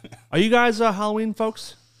 Are you guys Halloween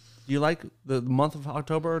folks? Do you like the month of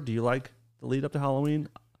October? Do you like the lead up to Halloween?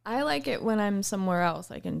 I like it when I'm somewhere else,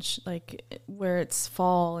 like where it's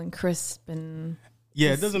fall and crisp and Yeah,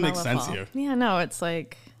 the it doesn't make smell of sense fall. here. Yeah, no, it's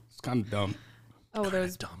like It's kind of dumb.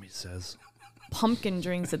 there's Dummy says. pumpkin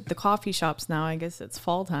drinks at the coffee shops now. I guess it's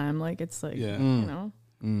fall time. Like it's like Yeah. you know.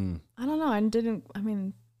 I don't know. I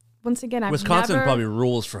mean, once again, I've Wisconsin never, probably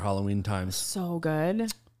rules for Halloween times. so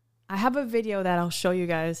good. I have a video that I'll show you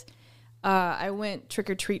guys. I went trick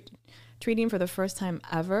or treating for the first time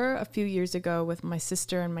ever a few years ago with my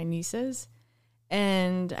sister and my nieces,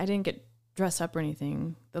 and I didn't get dressed up or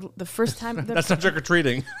anything. The first time, That's not trick or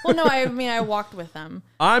treating. well, no, I mean I walked with them.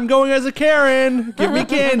 I'm going as a Karen. Give me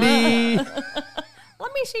candy.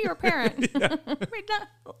 Let me see your parent.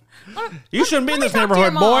 You shouldn't be in this Talk to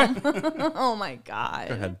your neighborhood, boy. mom. Oh my god.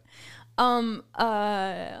 Go ahead.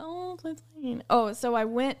 So I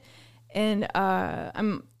went and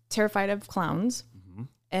I'm terrified of clowns.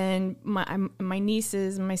 And my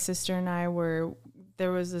nieces and my sister and I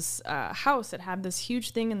there was this house that had this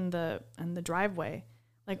huge thing in the driveway,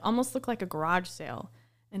 like almost looked like a garage sale,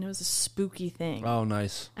 and it was a spooky thing. Oh,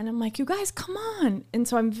 nice. And I'm like, you guys, come on! And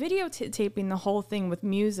so I'm videotaping the whole thing with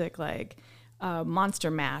music, like Monster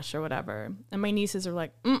Mash or whatever. And my nieces are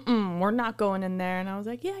like, we're not going in there. And I was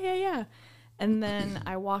like, yeah. And then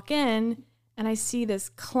I walk in and I see this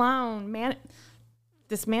clown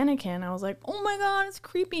this mannequin. I was like, oh my god, it's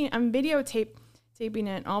creepy. I'm videotaping it,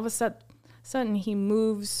 and all of a sudden he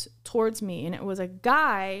moves towards me, and it was a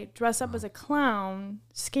guy dressed up as a clown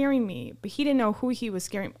scaring me, but he didn't know who he was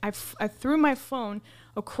scaring. I threw my phone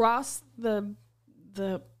across the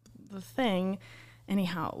thing.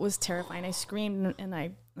 Anyhow, it was terrifying. I screamed and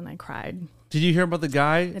I cried. Did you hear about the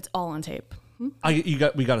guy? It's all on tape. We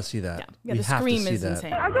got to see that. Yeah, We the have to scream see is that.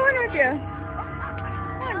 insane. I'm going with you.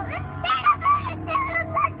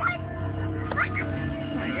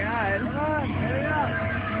 Oh my god.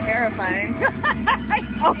 Terrifying.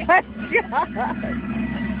 Oh my god.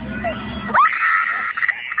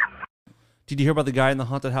 Did you hear about the guy in the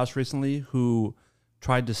haunted house recently who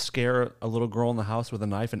tried to scare a little girl in the house with a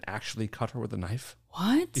knife and actually cut her with a knife?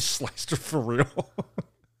 What? He sliced her for real.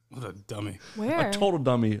 What a dummy. Where? A total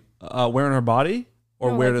dummy. Where in her body?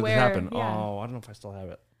 Or No, where like did where? it happen? Yeah. Oh, I don't know if I still have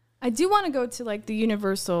it. I do want to go to like the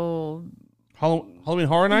Universal. Halloween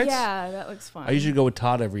Horror Nights? Yeah, that looks fun. I usually go with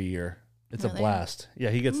Todd every year. It's a Really? blast. Yeah,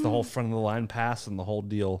 he gets the whole front of the line pass and the whole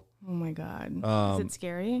deal. Oh my god. Is it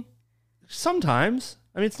scary? Sometimes.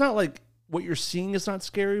 I mean, it's not like what you're seeing is not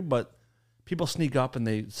scary, but people sneak up and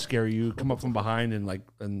they scare you, come up from behind and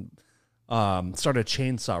start a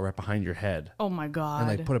chainsaw right behind your head. Oh my god. And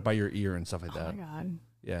they put it by your ear and stuff like Oh that. my god.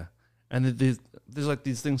 Yeah. And there's like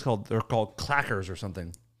these things they're called clackers or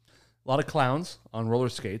something. A lot of clowns on roller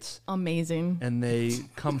skates. Amazing. And they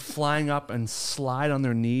come flying up and slide on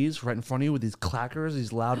their knees right in front of you with these clackers,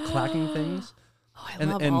 these loud clacking things. Oh, I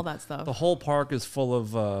love all that stuff. The whole park is full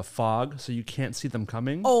of fog, so you can't see them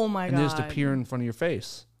coming. Oh my and they just God. appear in front of your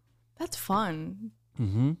face. That's fun.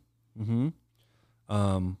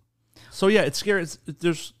 So yeah, it's scary.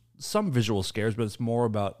 There's some visual scares, but it's more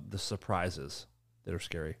about the surprises that are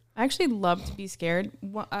scary. I actually love to be scared.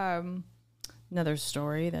 Another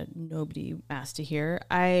story that nobody asked to hear.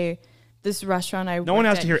 This restaurant I No one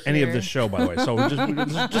has to hear any of this show, by the way. So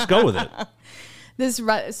just go with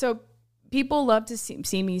it. So people love to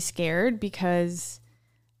see me scared because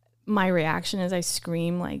my reaction is I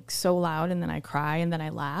scream like so loud and then I cry and then I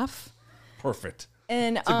laugh. Perfect.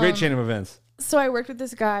 And It's a great chain of events. so I worked with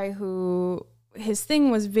this guy who his thing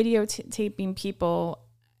was videotaping people,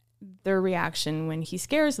 their reaction when he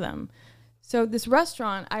scares them. So this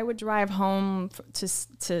restaurant, I would drive home to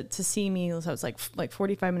see me. So it was like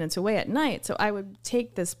 45 minutes away at night. So I would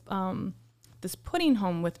take this this pudding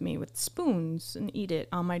home with me with spoons and eat it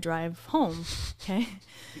on my drive home. Okay,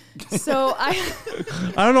 so I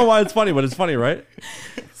don't know why it's funny, but it's funny, right?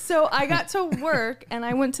 So I got to work and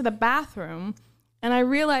I went to the bathroom and I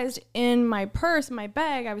realized in my purse, my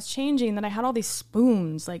bag, I was changing that I had all these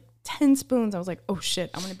spoons, like 10 spoons. I was like, oh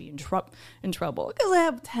shit, I'm going to be in trouble because I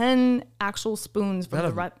have 10 actual spoons from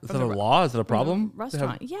Is that a law? Is it a problem?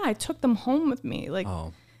 Restaurant. Yeah, I took them home with me.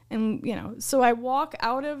 And, you know, so I walk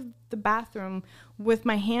out of the bathroom with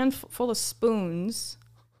my hand full of spoons.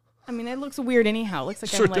 I mean, it looks weird anyhow. It looks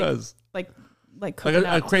like Sure I'm does. like Like cooking a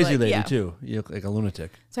up to, crazy lady, yeah. too. You look like a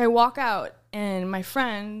lunatic. So I walk out, and my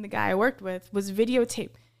friend, the guy I worked with, was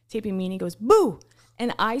taping me, and he goes, boo!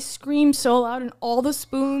 And I screamed so loud, and all the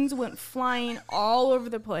spoons went flying all over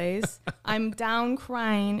the place. I'm down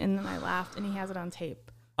crying, and then I laughed, and he has it on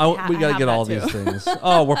tape. We got to get all too. these things.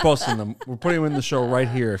 Oh, we're posting them. We're putting them in the show right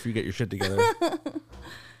here if you get your shit together.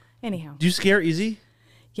 Anyhow. Do you scare easy?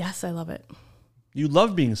 Yes, I love it. You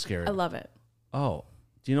love being scared. I love it. Oh.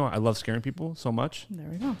 Do you know I love scaring people so much? There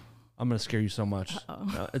we go. I'm going to scare you so much.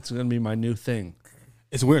 It's going to be my new thing.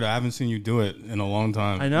 It's weird. I haven't seen you do it in a long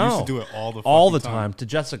time. I know. You used to do it all the time to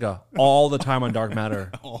Jessica, all the time on Dark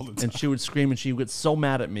Matter. All the time. And she would scream and she would get so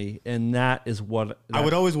mad at me. And that is what I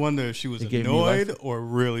would always wonder if she was gave me annoyed life. or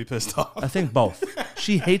really pissed off. I think both.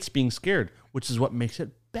 She hates being scared, which is what makes it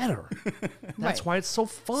better. That's Right. why it's so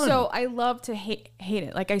fun. So I love to hate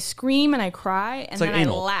it. Like I scream and I cry, and like then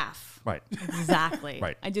anal. I laugh. Right. Exactly.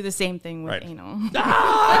 Right. I do the same thing with Right. anal.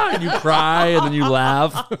 And you cry and then you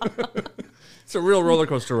laugh. It's a real roller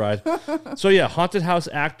coaster ride. So yeah, haunted house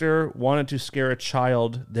actor wanted to scare a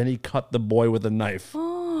child, then he cut the boy with a knife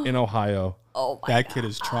in Ohio. Oh my That kid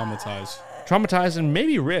is traumatized. Traumatized and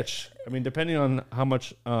maybe rich. I mean, depending on how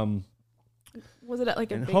much. Was it at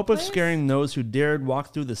like a In big hope place? of scaring those who dared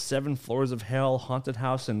walk through the 7 floors of hell haunted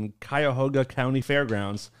house in Cuyahoga County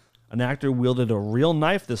Fairgrounds, an actor wielded a real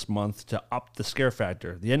knife this month to up the scare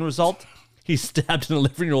factor. The end result? He stabbed an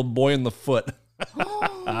 11-year-old boy in the foot.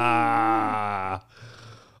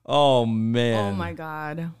 Oh, man. Oh my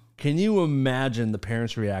god. Can you imagine the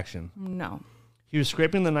parents' reaction? No. He was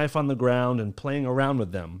scraping the knife on the ground and playing around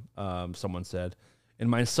with them, someone said. And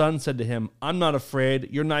my son said to him, I'm not afraid.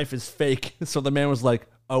 Your knife is fake. So the man was like,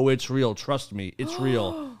 oh, it's real. Trust me. It's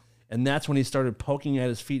real. And that's when he started poking at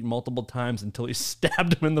his feet multiple times until he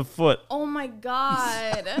stabbed him in the foot. Oh my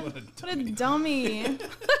god. What a dummy.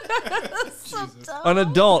 So dumb. An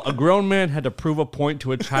adult, a grown man, had to prove a point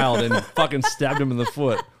to a child and fucking stabbed him in the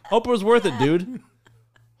foot. Hope it was worth it, dude.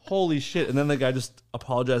 Holy shit. And then the guy just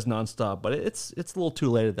apologized nonstop. But it's a little too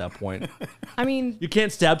late at that point. I mean, You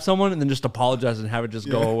can't stab someone and then just apologize and have it just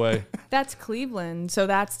go away. that's Cleveland. So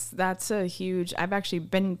that's a huge I've actually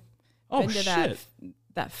been Oh, to shit.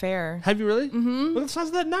 that fair. Have you really? Mm-hmm. Look at the size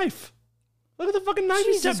of that knife. Look at the fucking knife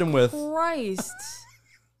he stabbed him with. Christ.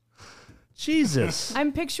 Jesus.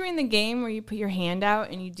 I'm picturing the game where you put your hand out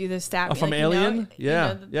and you do the stab. Oh, from like, you know- Alien? you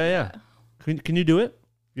Yeah. know, Yeah. Can you do it?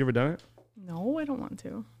 You ever done it? No, I don't want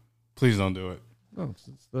to. Please don't do it. Oh,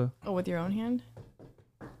 it's the, Oh, with your own hand?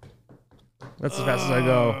 that's as fast as I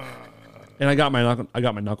go. And I got my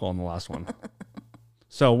knuckle on the last one.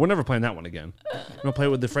 So we're never playing that one again. You want to play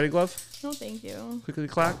with the Freddy glove? No, thank you. Quickly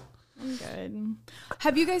clack. I'm good.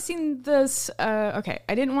 Have you guys seen this? Okay,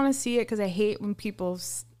 I didn't want to see it because I hate when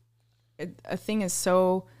a thing is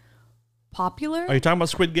so popular. Are you talking about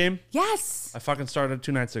Squid Game? Yes, I fucking started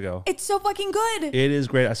 2 nights ago. it's so fucking good. It is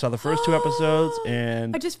great. I saw the first 2 episodes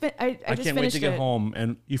and I just I just can't wait finished to get it. home.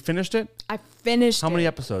 And you finished it? I finished. How many it.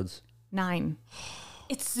 episodes? 9.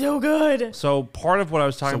 It's so good. So part of what I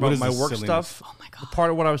was talking So what about, is my this work silliness? stuff. Oh my god.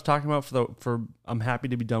 Part of what I was talking about for I'm happy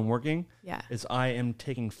to be done working. Yeah. Is I am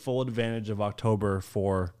taking full advantage of October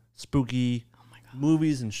for spooky Oh my god.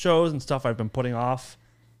 movies and shows and stuff I've been putting off.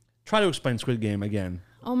 Try to explain Squid Game again.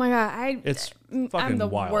 Oh my god. It's I'm fucking the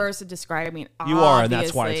wild. worst at describing. You are, and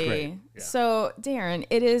that's why it's great. obviously. Yeah. So Darren,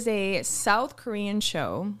 it is a South Korean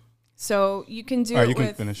show. So you can do All right, it you can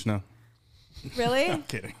with finish now. really. I'm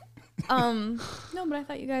kidding. No, but I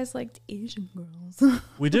thought you guys liked Asian girls.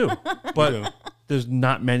 We do, but there's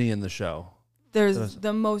not many in the show. There's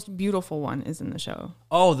the most beautiful one is in the show.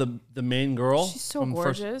 Oh, the main girl. She's so from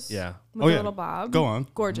gorgeous. Yeah. With Oh, a yeah. little bob. Go on.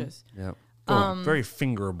 Gorgeous. Yeah. Very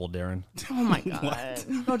fingerable, Darren. Oh my god.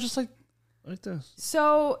 No, just like this.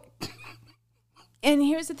 So, and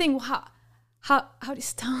here's the thing. How do you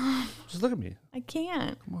stop? Just look at me. I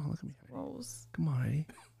can't. Come on, look at me. Gross. Come on, Eddie.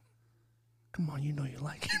 Come on, you know you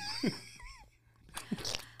like it.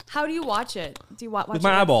 How do you watch it? Do you watch With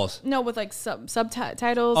my eyeballs. No, with like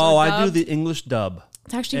subtitles. Oh, or I do dubbed? the English dub.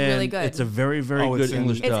 It's actually And really good. It's a very, very Oh, good it's in-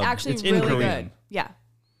 English It's dub. actually It's in really Korean. good. Yeah,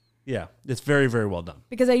 Yeah, it's very, very well done.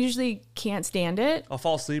 because I usually can't stand it. I'll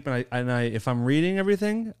fall asleep, and I if I'm reading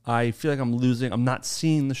everything, I feel like I'm not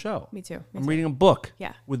seeing the show. Me too. I'm reading a book.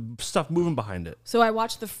 Yeah. With stuff moving behind it. So I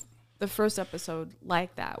watched the first episode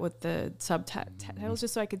like that with the subtitles,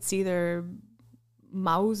 just so I could see their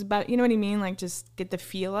mouths better. You know what I mean? Like just get the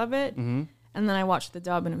feel of it. Mm-hmm. And then I watched the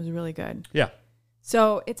dub, and it was really good. Yeah.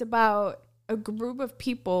 So it's about a group of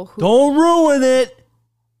people who. Don't ruin it.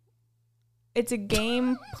 It's a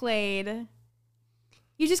game played.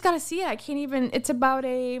 You just got to see it. I can't even. It's about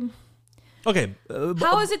a. Okay.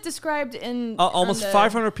 How is it described in. Almost on the-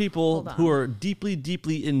 500 people Hold on. who are deeply,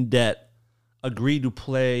 deeply in debt agree to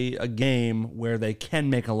play a game where they can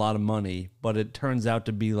make a lot of money, but it turns out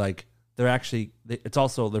to be like they're actually. It's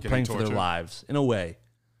also they're playing for their tortured. lives in a way.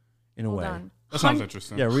 In a Hold way. on. That sounds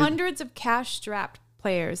interesting. Yeah. Hundreds of cash-strapped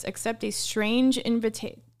players accept a strange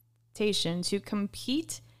invitation to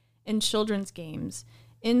compete in children's games.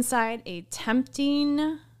 Inside, a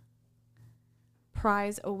tempting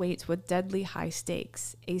prize awaits with deadly high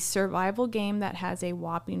stakes. A survival game that has a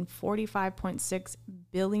whopping $45.6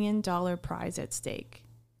 billion prize at stake.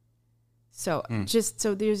 So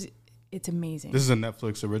it's amazing. This is a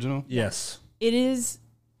Netflix original. Yes. It is.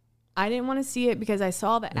 I didn't want to see it because I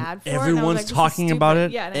saw the ad for it. and I was Everyone's like, this is talking about stupid.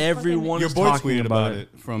 it. Yeah, and I fucking- Everyone Your is boy talking tweeted about about it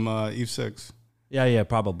from Eve 6. Yeah,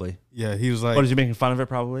 probably. Yeah, he was like, What is he making fun of it?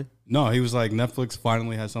 Probably. no, he was like, Netflix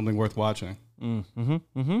finally has something worth watching.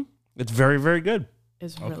 It's very, very good.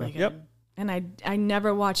 is really good. Yep. And I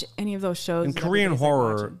never watch any of those shows. And that Korean everybody's, like,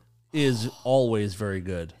 horror watching. is always very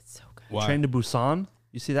good. It's so good. Why? Train to Busan.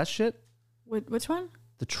 You see that shit? Which one?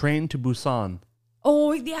 The Train to Busan.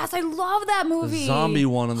 Oh yes, I love that movie. zombie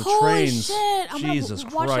one on the Holy trains. shit! I'm Jesus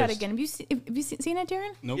gonna watch that Christ. again. Have you seen it,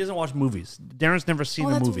 Darren? Nope. He doesn't watch movies. Darren's never seen Oh,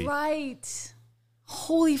 a that's movie. right.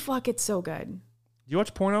 Holy fuck, it's so good. Do you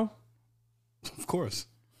watch porno? Of course.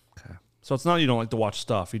 Okay. So it's not you don't like to watch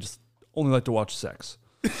stuff. You just only like to watch sex.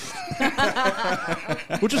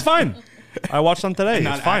 Which is fine. I watched them today.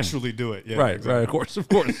 Not It's fine. actually do it. Yeah, Right, exactly. right, of course, of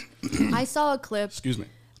course. I saw a clip. Excuse me.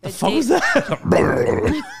 The Fuck was that?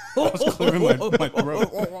 Clearing my throat.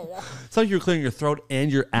 It's like you're clearing your throat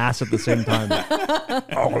and your ass at the same time.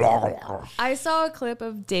 I saw a clip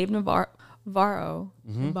of Dave Navarro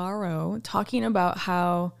talking about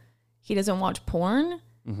how he doesn't watch porn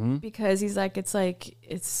because he's like,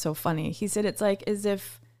 it's so funny. He said it's like as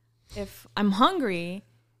if I'm hungry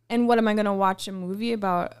and what am I going to watch a movie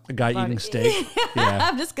about? A guy about eating steak. Yeah,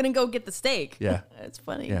 I'm just going to go get the steak. Yeah. It's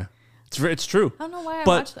funny. yeah. It's true. I don't know why I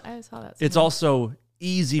But watched that. I saw that. It's somewhere. also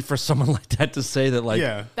easy for someone like that to say that, like,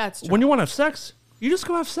 Yeah. That's true. when you want to have sex, you just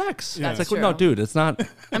go have sex. Yeah. It's like, That's well, no, true. dude, it's not.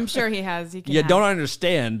 I'm sure he has. He can You have. don't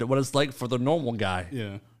understand what it's like for the normal guy.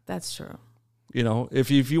 Yeah. That's true. You know,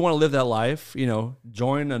 if you want to live that life, you know,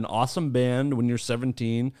 join an awesome band when you're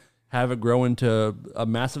 17, have it grow into a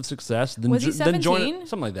massive success. Then Was he then join 17?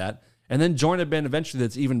 something like that, and then join a band eventually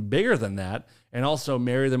that's even bigger than that, and also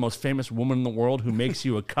marry the most famous woman in the world who makes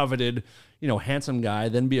you a coveted, you know, handsome guy.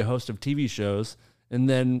 Then be a host of TV shows, and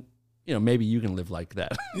then you know maybe you can live like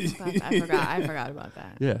that. I forgot about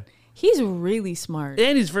that. Yeah, He's really smart.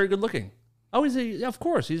 and he's very good looking. Oh, yeah, of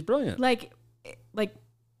course, he's brilliant. Like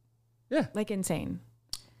Yeah. like insane.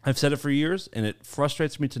 I've said it for years, and it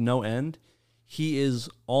frustrates me to no end. He is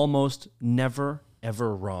almost never,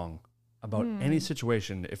 ever wrong about any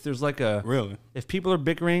situation. If there's like Really? if people are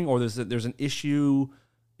bickering or there's an issue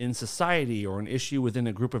in society or an issue within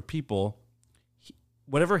a group of people,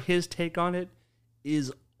 whatever his take on it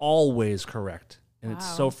is always correct, and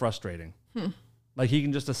it's so frustrating. Like he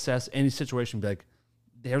can just assess any situation, and be like,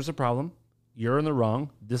 "There's a problem. You're in the wrong.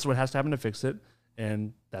 This is what has to happen to fix it."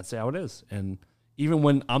 And that's how it is. And even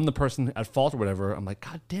when I'm the person at fault or whatever, I'm like,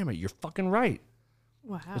 God damn it, you're fucking right.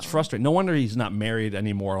 Wow. It's frustrating. No wonder he's not married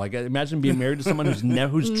anymore. Like, imagine being married to someone who's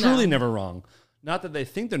who's truly never wrong. Not that they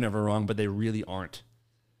think they're never wrong, but they really aren't.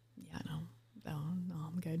 Yeah, no,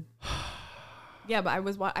 I'm good. Yeah, but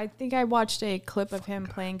I think I watched a clip of him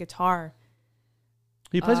playing guitar.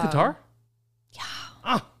 He plays guitar.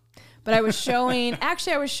 But I was showing.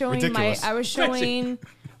 Actually, I was showing Ridiculous.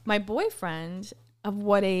 my boyfriend of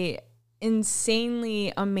what a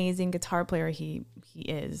insanely amazing guitar player he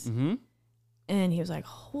is. Mm-hmm. And he was like,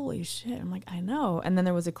 holy shit. I'm like, I know. And then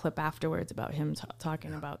there was a clip afterwards about him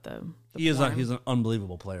talking about the He's porn. an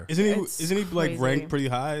unbelievable player. It's Isn't he like crazy. ranked pretty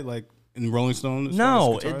high, like in Rolling Stone? as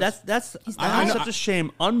No, far as guitarists? that's not. such a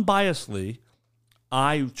shame. Unbiasedly,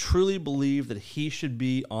 I truly believe that he should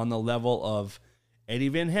be on the level of Eddie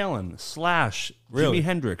Van Halen, Slash, Really? Jimi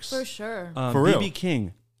Hendrix, For sure. For real? B.B.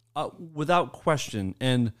 King, without question.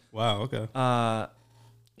 And Wow. Okay.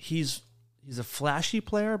 he's a flashy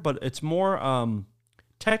player, but it's more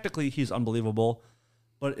technically he's unbelievable,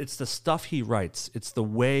 but it's the stuff he writes. It's the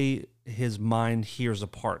way his mind hears a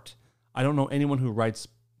part. I don't know anyone who writes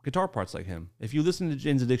guitar parts like him. If you listen to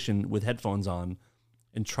Jane's Addiction with headphones on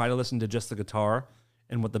and try to listen to just the guitar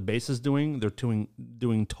and what the bass is doing, they're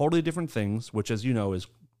doing totally different things, which, as you know, is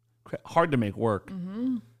hard to make work.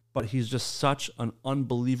 But he's just such an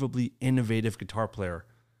unbelievably innovative guitar player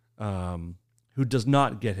who does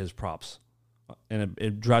not get his props. And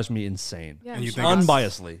it drives me insane. Yeah, And you sure. think it's-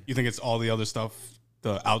 Unbiasedly. You think it's all the other stuff,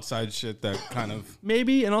 the outside shit that kind of.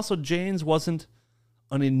 Maybe, and also Jane's wasn't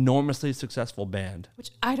an enormously successful band.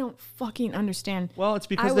 Which I don't fucking understand. Well, it's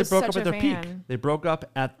because I they was broke up such at a their peak. fan. They broke up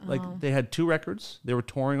at, they had 2 records. They were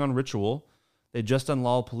touring on Ritual. They just done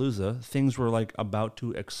Lollapalooza. Things were like about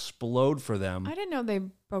to explode for them. I didn't know they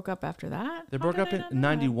broke up after that. They How broke did up I not in know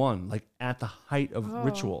that? '91, like at the height of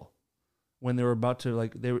Ritual, when they were about to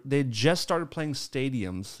they just started playing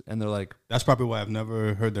stadiums, and they're like, That's probably why I've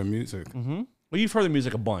never heard their music. well, you've heard the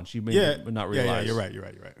music a bunch, you may not realize. Yeah, you're right. You're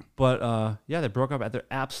right. But yeah, they broke up at their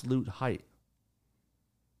absolute height.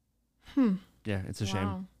 Yeah, it's a shame.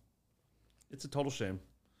 Wow. It's a total shame.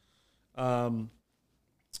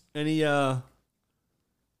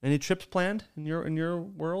 Any trips planned in your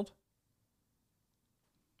world?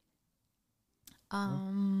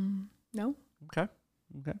 No. Okay.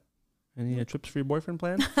 Any trips for your boyfriend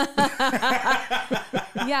planned?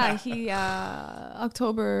 Yeah, he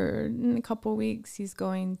October in a couple weeks he's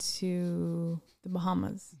going to the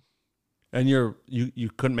Bahamas. And you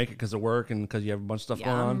couldn't make it because of work and because you have a bunch of stuff Yeah,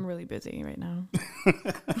 going on? I'm really busy right now.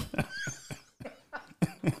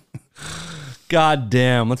 God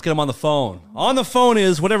damn. Let's get him on the phone. On the phone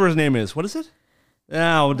is whatever his name is. What is it?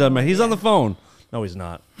 Oh, it doesn't matter. He's on the phone. No, he's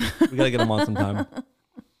not. We got to get him on sometime.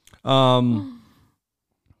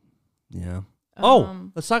 Yeah.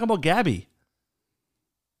 Let's talk about Gabby.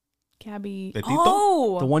 Gabby. Petito?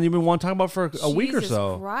 Oh, The one you've been wanting to talk about for a week or Jesus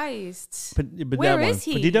so. Christ. But Where that is one.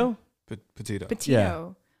 he? Petito? Petito.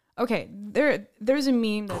 Petito. Okay, there's a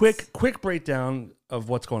meme. That's, Quick breakdown of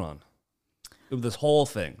what's going on. Of this whole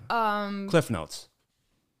thing. Cliff notes.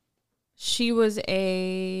 She was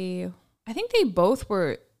I think they both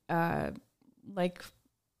were like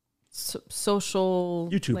social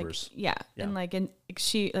YouTubers. Like, yeah, and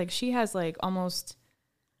she has like almost.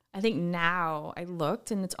 I think now I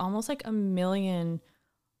looked and it's almost like 1 million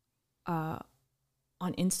on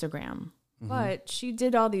Instagram. But she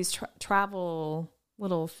did all these travel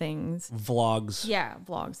little things. Vlogs. Yeah,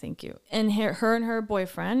 vlogs, thank you. And her and her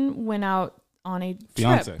boyfriend went out on a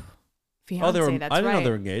Fiance. trip. Oh, they were. That's I didn't right. know they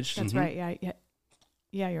were engaged. That's right.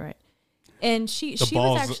 Yeah, you're right. And she The was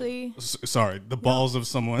balls- actually Sorry, the balls of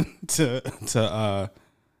someone to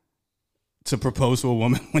propose to a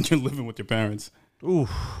woman when you're living with your parents. Ooh,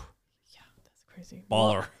 that's crazy.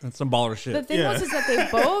 baller. That's some baller shit. The thing was is that they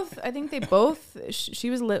both. I think they both. She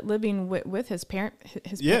was living with his parent.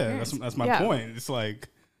 His Yeah, parents. that's my Yeah. point. It's like,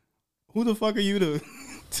 who the fuck are you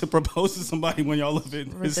to propose to somebody when y'all live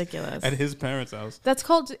in Ridiculous. at his parents' house? That's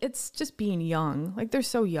called. It's just being young. Like they're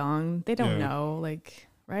so young. They don't Yeah. know. Like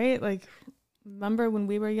right. Like remember when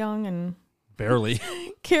we were young and Barely.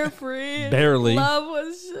 carefree. Barely. Love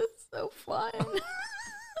was just so fun.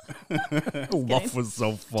 Love was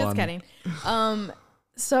so fun. Just kidding.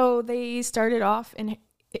 So they started off, and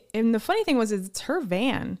the funny thing was, it's her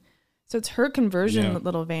van, so it's her conversion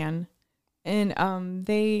little van, and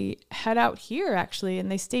they head out here actually,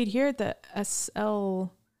 and they stayed here at the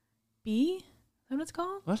SLB. Is that what it's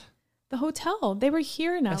called? What? The hotel. They were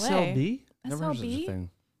here in LA. SLB? Never heard of such a SLB? thing.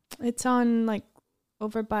 It's on like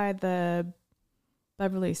over by the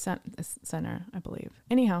Beverly Center, I believe.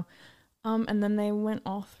 Anyhow. And then they went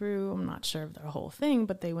all through, I'm not sure of the whole thing,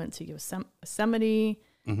 but they went to Yosemite.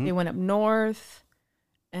 They went up north.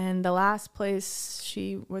 And the last place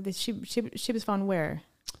she was found where?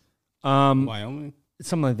 Wyoming.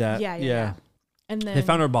 Something like that. Yeah. And then They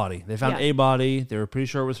found her body. They found a body. They were pretty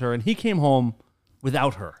sure it was her. And he came home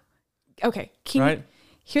without her. Okay. Right?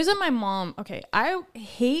 Here's what my mom, okay. I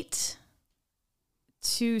hate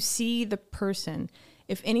to see the person.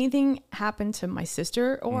 If anything happened to my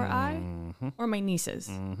sister or I or my nieces,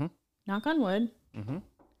 knock on wood,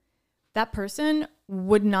 that person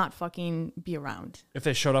would not fucking be around. If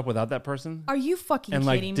they showed up without that person Are you fucking and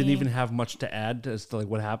like kidding didn't me? even have much to add as to like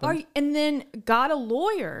what happened. And then got a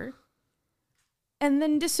lawyer and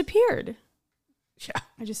then disappeared. Yeah,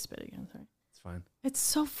 I just spit again. Sorry. it's fine. It's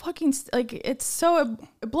so fucking like it's so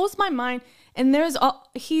it blows my mind. And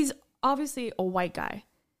he's obviously a white guy,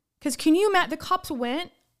 because can you imagine the cops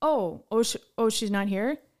went? She's not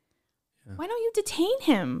here. Yeah. Why don't you detain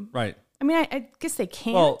him? Right. I mean, I guess they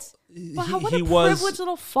can't. Well, but what he a was privileged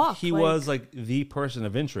little fuck. He like, was like the person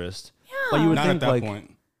of interest. Yeah. But you would Not think at that like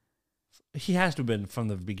point. he has to have been from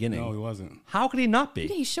the beginning. No, he wasn't. How could he not be?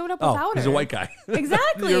 Yeah, he showed up Oh, without he's her. a white guy.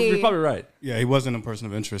 Exactly. you're probably right. Yeah, he wasn't a person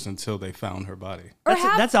of interest until they found her body. Or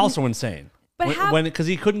That's also insane. But because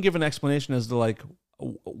he couldn't give an explanation as to like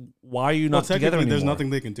why are you Well, not together technically, anymore? there's nothing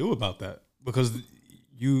they can do about that, because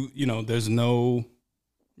there's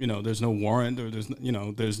no warrant, or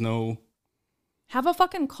there's no. have a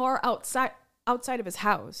fucking car outside of his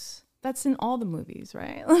house. That's in all the movies,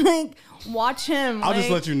 right? Like, watch him. I'll just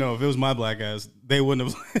let you know, if it was my black ass, they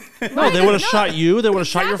wouldn't have. No, they would have shot you. They would have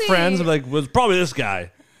shot your Exactly. friends. And be like, well, it's probably this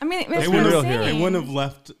guy. I mean, Let's it's be real here. They insane. wouldn't have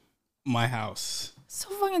left my house. So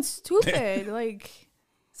fucking stupid. Like,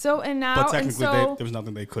 so and now But technically, and there was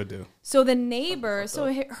nothing they could do. so the neighbor.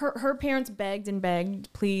 So her parents begged and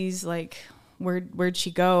begged, please, like, where'd she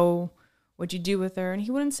go? What'd you do with her? And he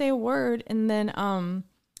wouldn't say a word. And then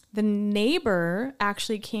the neighbor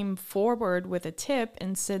actually came forward with a tip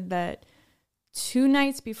and said that 2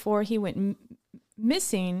 nights before he went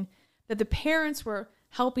missing, that the parents were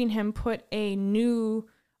helping him put a new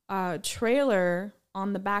trailer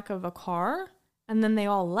on the back of a car, and then they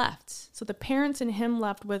all left. So the parents and him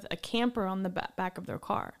left with a camper on the back of their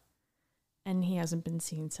car, and he hasn't been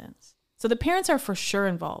seen since. So the parents are for sure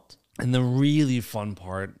involved. And the really fun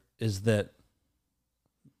part is that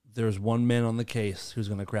there's one man on the case who's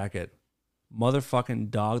going to crack it.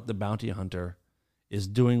 Motherfucking Dog the Bounty Hunter is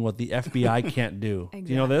doing what the FBI can't do. Exactly.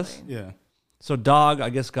 Do you know this? Yeah. So Dog, I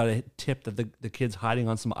guess, got a tip that the kid's hiding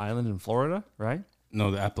on some island in Florida, right?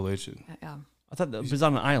 No, the Appalachian. Yeah. I thought that was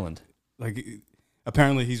on an island. Like,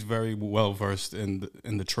 apparently, he's very well versed in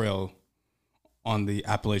the trail, on the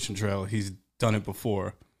Appalachian Trail. He's done it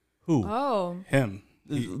before. Who? Oh. Him,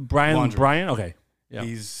 Brian? Laundrie. Brian? Okay. Yeah.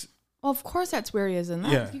 He's Well, of course that's where he is in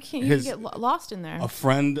that. Yeah. You can't His- get lost in there. a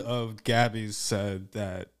friend of Gabby's said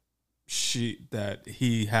that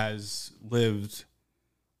he has lived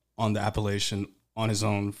on the Appalachian on his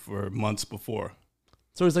own for months before.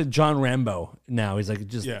 So he's like John Rambo now. He's like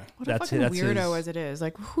just Yeah. What a that's fucking it. That's weirdo his, as it is.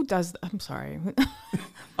 Like, who does? I'm sorry.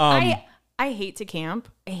 um, I hate to camp.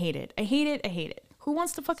 I hate it. I hate it. I hate it. Who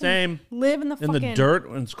wants to fucking Same. live in the in fucking the dirt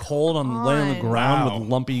when it's cold laying on the on. ground Wow. with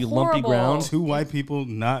lumpy Horrible. ground. 2 white people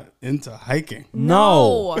not into hiking.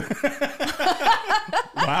 No.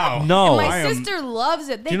 Wow. No. My I am- sister loves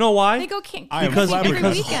it. Do you know why? They go camp. I am because flabbergasted. every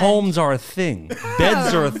because weekend. homes are a thing,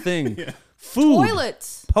 beds are a thing, food,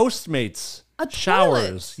 Toilets. Postmates, A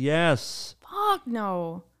showers. Yes, Fuck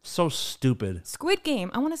no. so stupid. Squid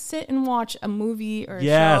Game. I want to sit and watch a movie or a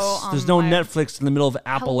Yes, show. there's on no my- Netflix in the middle of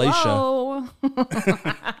Appalachia.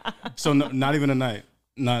 Hello. So not even a night.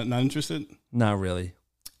 Not interested. Not really.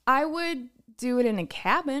 I would do it in a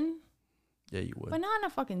cabin, Yeah, you would. but not in a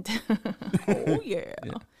fucking. Oh yeah.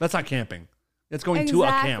 Yeah. That's not camping. It's going to a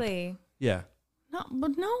camp. Exactly. Yeah, No,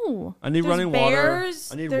 but no. I need There's running bears,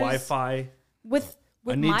 water. I need there's- Wi-Fi. With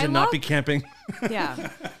I need my to luck, not be camping. yeah.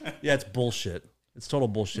 Yeah, it's bullshit. It's total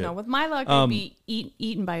bullshit. No, with my luck, I'd be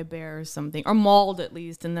eaten by a bear or something, or mauled at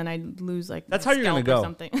least, and then I'd lose like. That's my how you're gonna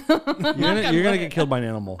scalp or go. Something. You're gonna get killed by an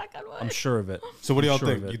animal. on wood. I'm sure of it. So what do y'all Sure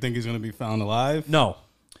of think? it. You think he's gonna be found alive? No.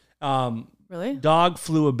 Really? Dog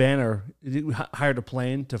flew a banner, he hired a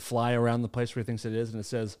plane to fly around the place where he thinks it is, and it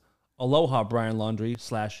says, "Aloha, Brian Laundrie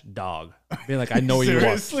 /dog." Being like, I know where you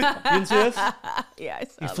are. Seriously? You didn't see this? Yeah, I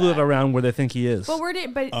saw He flew it around where they think he is. But where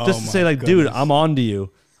did? But Oh Just to my say, like, dude, goodness. I'm on to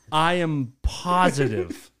you. I am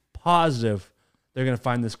positive they're going to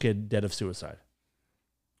find this kid dead of suicide.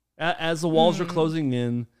 As the walls are closing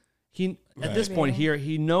in, at this point here,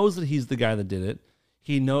 he knows that he's the guy that did it.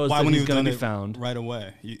 He knows Why that wouldn't he's he going done to be it found. right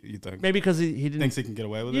away? You think? Maybe because he didn't Thinks he can get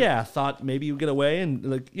away with it? Yeah, thought maybe he'd get away, and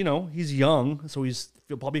like he's young, so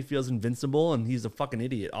probably feels invincible, and he's a fucking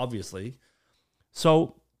idiot, obviously.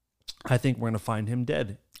 So, I think we're gonna find him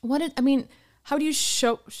dead. how do you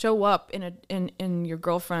show up in your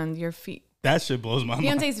girlfriend, your That shit blows my mind.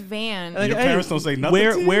 fiance's van? Your parents don't say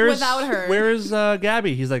nothing to you? Where's Without her. Where's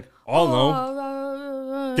Gabby? He's like, oh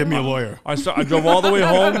no, Give me a lawyer. I drove all the way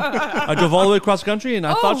home. I drove all the way across country, and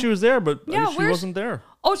I thought she was there, but Yeah, she where's- wasn't there.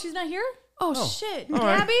 Oh, she's not here. Oh, shit, right.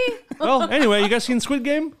 Gabby. Well, anyway, you guys seen Squid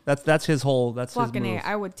Game? That's his whole. That's Fucking his A. move.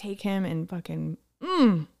 I would take him and fucking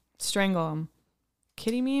Strangle him.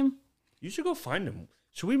 Kidding me? You should go find him.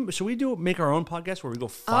 Should we make our own podcast where we go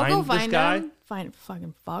I'll find go this find guy? him. Find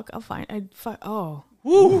fucking fuck. I'll find. Oh.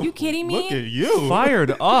 Woo! You kidding me? Look at you.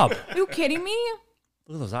 Fired up. You kidding me?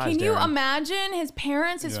 Look at those eyes. Can you Darren. imagine his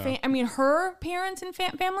parents, Yeah. her parents and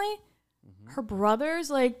family? Her brothers?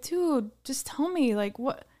 Like, dude, just tell me, like,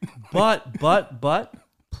 what? But,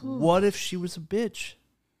 what if she was a bitch?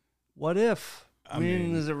 What if? I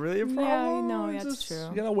mean, is it really a problem? Yeah, no, It's that's true.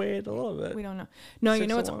 You gotta wait a little bit. We don't know. No, you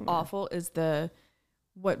know what's 601. awful is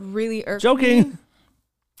what really irked Joking. me.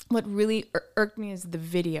 What really irked me is the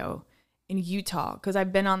video in Utah, because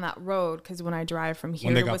I've been on that road, because when I drive from here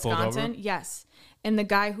When they to got pulled over? Wisconsin, yes, and the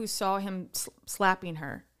guy who saw him slapping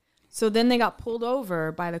her, so then they got pulled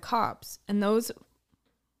over by the cops, and those,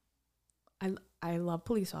 I love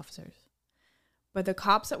police officers, but the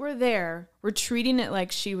cops that were there were treating it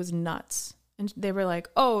like she was nuts, and they were like,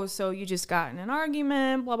 "Oh, so you just got in an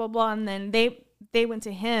argument, blah blah blah," and then they went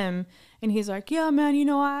to him, and he's like, "Yeah, man,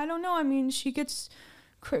 I don't know. I mean, she gets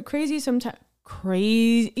crazy sometimes."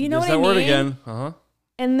 Crazy, you know Use what I that mean? word again. Uh-huh.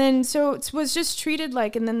 And then so it was just treated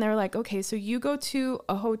like, and then they're like, okay, so you go to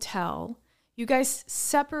a hotel, you guys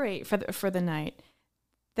separate for the night.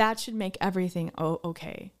 That should make everything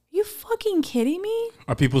okay. You fucking kidding me?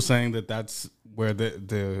 Are people saying that that's where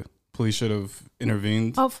the police should have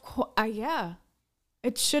intervened? Of course, yeah.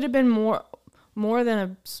 It should have been more than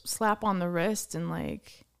a slap on the wrist and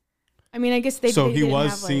like, I mean, I guess they. So they he didn't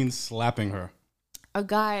was have, seen like, slapping her. a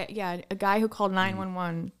guy who called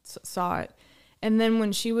 911 saw it, and then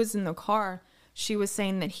when she was in the car, she was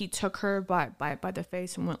saying that he took her by the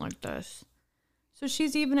face and went like this. So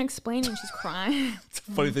she's even explaining, she's crying. It's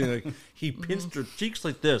a funny thing. Like he pinched her cheeks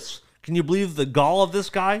like this. Can you believe the gall of this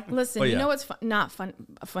guy? Listen, But you yeah. know what's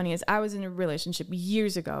funny is I was in a relationship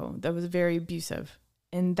years ago that was very abusive,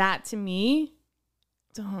 and that to me,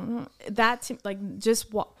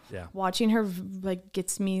 Yeah. watching her like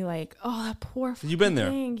gets me like, oh, that poor. You've been there.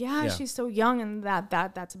 thing. Yeah, Yeah. she's so young, and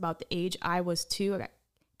that's about the age I was too. I got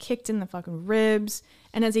kicked in the fucking ribs,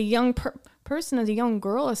 and as a young person, as a young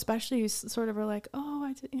girl, especially, you sort of are like,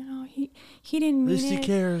 oh, he didn't mean At least he it.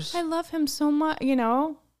 cares. I love him so much,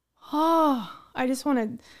 Oh, I just want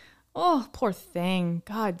to. Oh, poor thing.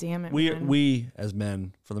 God damn it. man. We as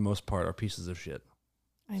men, for the most part, are pieces of shit.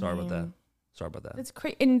 I Sorry about mean, that. Sorry about that. It's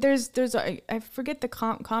crazy. And I forget the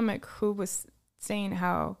comic who was saying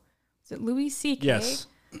how, is it Louis C.K.? Yes.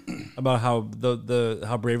 About how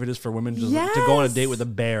how brave it is for women just to go on a date with a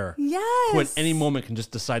bear Yes. who at any moment can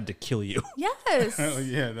just decide to kill you. Yes. Oh,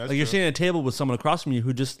 yeah, that's Like you're true. sitting at a table with someone across from you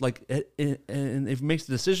who just like and if he makes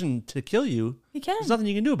the decision to kill you, He can. there's nothing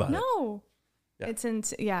you can do about it. No. Yeah. It's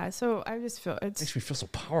so I just feel it's. Makes me feel so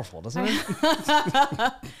powerful, doesn't it?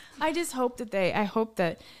 I just hope I hope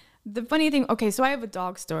that the funny thing. Okay, so I have a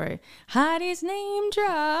dog story. Heidi's name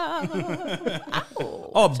drop.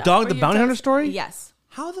 Oh, Dog the Bounty Hunter story? Yes.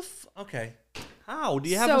 How the okay? How do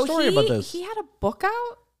you have a story about this? He had a book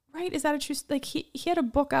out, right? Is that a true? Like he had a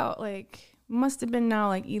book out. Like must have been now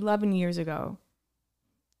like 11 years ago,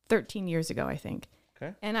 13 years ago, I think.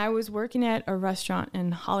 Okay. And I was working at a restaurant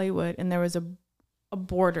in Hollywood, and there was a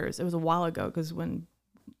Borders. It was a while ago because when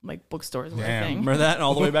like bookstores were a Damn. thing. Remember that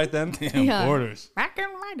all the way back then Damn, Yeah. Borders. Back in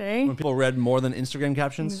my day. when people read more than Instagram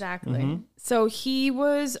captions? Exactly. So he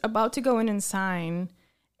was about to go in and sign,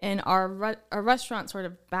 and our restaurant sort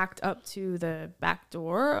of backed up to the back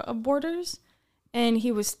door of Borders, and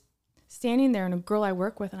he was standing there, and a girl I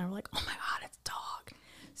work with, and I was like, "Oh my God, it's Dog!"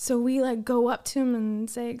 So we like go up to him and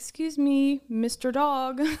say, "Excuse me, Mr.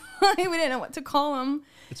 Dog." We didn't know what to call him,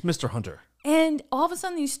 It's Mr. Hunter. and all of a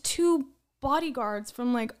sudden, these two bodyguards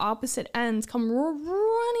from like opposite ends come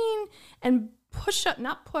running and push up,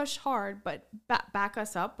 not push hard, but back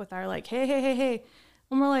us up with our like, hey.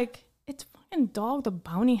 And we're like, it's fucking Dog the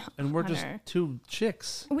Bounty Hunter. And we're just two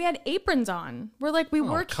chicks. We had aprons on. We're like, we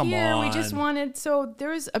work come here. We just on. wanted, so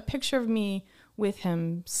there's a picture of me with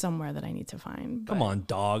him somewhere that I need to find. Come on,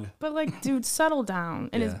 dog. But like, dude, settle down.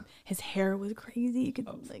 And Yeah. his hair was crazy. You could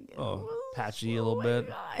like, Oh, patchy a little bit.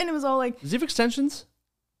 God. And it was all like, Does he have extensions?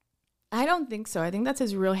 I don't think so. I think that's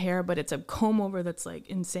his real hair, but it's a comb over that's like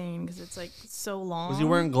insane because it's like so long. Was he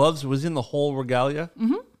wearing gloves? Was he in the whole regalia?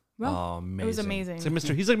 Well, Oh, amazing! it was amazing. It's like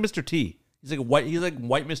Mr. He's like Mr. T. He's like white. He's like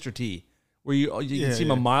white Mr. T. Where you can Yeah, see him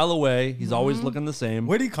yeah. a mile away. He's always Mm-hmm. looking the same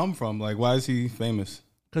Where'd he come from? Like, why is he famous?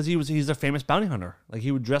 because he's a famous bounty hunter. Like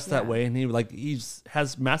he would dress that Yeah. way, and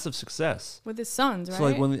has massive success. With his sons, right? So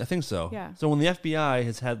like I think so. Yeah. So when the FBI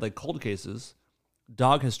has had like cold cases,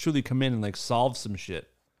 Dog has truly come in and like solved some shit.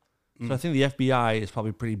 So I think the FBI is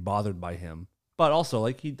probably pretty bothered by him, but also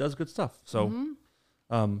like he does good stuff. So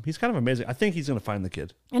He's kind of amazing. I think he's going to find the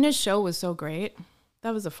kid. And his show was so great.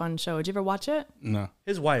 That was a fun show. Did you ever watch it? No.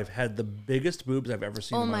 His wife had the biggest boobs I've ever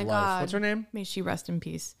seen Oh in my my life. God. What's her name? May she rest in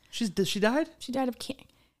peace. She died? She died of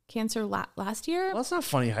cancer last year, Well, that's not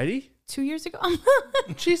funny, Heidi. 2 years ago.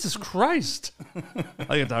 Jesus Christ.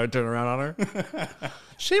 I get tired turn around on her.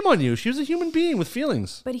 Shame on you. She was a human being with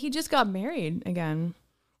feelings. But he just got married again.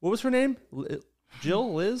 What was her name?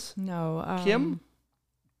 Jill? Liz? No. Kim?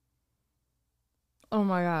 Oh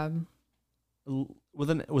my God. Was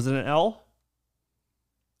it an L?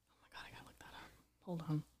 God, I gotta look that up. Hold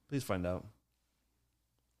on. Please find out.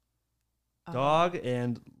 Dog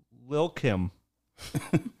and Lil Kim.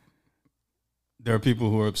 There are people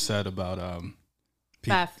who are upset about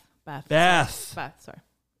Pete, Beth. Sorry.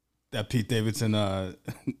 that Pete Davidson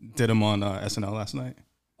did him on SNL last night.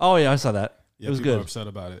 Oh, yeah, I saw that. Yeah, it was people are good. upset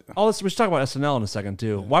about it Oh, we should talk about SNL in a second,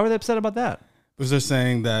 too. Yeah. Why were they upset about that? because they're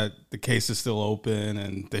saying that the case is still open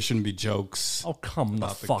and there shouldn't be jokes. Oh, come the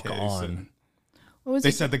about the fuck case, on. and What was They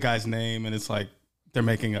it? said the guy's name, and it's like they're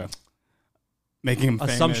making him famous.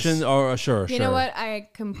 Assumption or sure, You sure. know what? I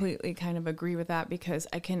completely kind of agree with that because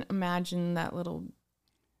I can imagine that little.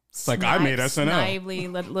 It's like, I made SNL. Snively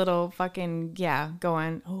little fucking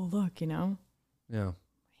going. Oh look, Yeah.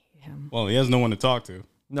 hate him. Well, he has no one to talk to.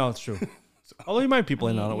 No, it's true. Although you might have people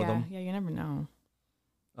in on it yeah, with them. yeah, you never know.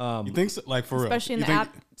 You think so? Like, for Especially real? in You the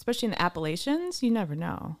think- especially in the Appalachians, you never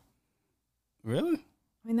know. Really?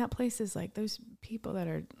 I mean, that place is like those people that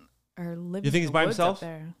are living. You think in he's the by woods himself? up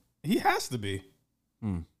there? He has to be.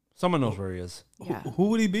 Someone knows where he is. Yeah, Who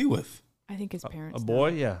would he be with? I think his A parents.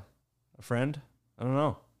 boy? Yeah. A friend? I don't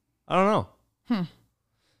know. Hmm.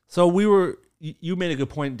 So you made a good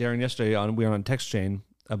point, Darren, yesterday we were on text chain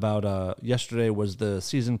about yesterday was the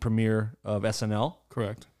season premiere of SNL.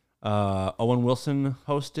 Correct. Owen Wilson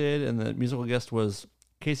hosted, and the musical guest was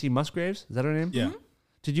Casey Musgraves. Is that her name? Yeah.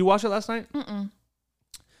 Did you watch it last night?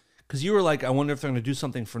 Because you were like, I wonder if they're going to do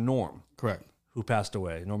something for Norm, Correct. who passed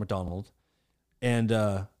away, Norm Macdonald, and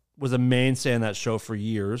was a mainstay in that show for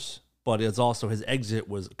years. But it's also his exit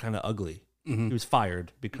was kind of ugly. Mm-hmm. He was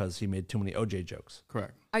fired because he made too many OJ jokes.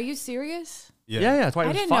 Correct. Are you serious? Yeah, that's why he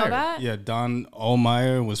I was didn't fired. know that. Yeah, Don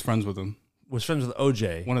Ohlmeyer was friends with him. Was friends with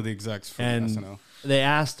OJ. One of the execs from And SNL. they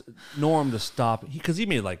asked Norm to stop because he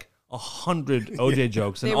made like 100 OJ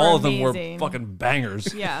jokes, and They all were of them were amazing. fucking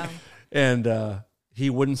bangers. Yeah. And he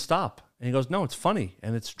wouldn't stop. And he goes, "No, it's funny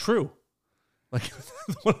and it's true." Like,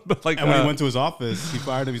 like, And when he went to his office, he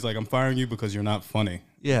fired him. He's like, I'm firing you because you're not funny.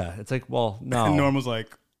 yeah, it's like, well, no, And Norm was like,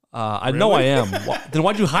 I know I am. Then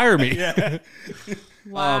why'd you hire me?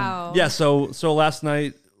 Wow. Yeah. So last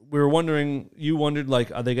night we were wondering. You wondered, like,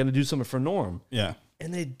 are they going to do something for Norm? yeah,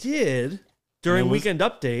 And they did during And it was Weekend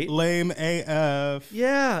Update. lame AF.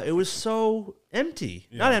 Yeah, it was so empty.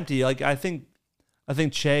 Not empty. Like I think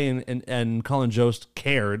Che and Colin Jost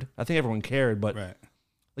cared. I think everyone cared, but Right.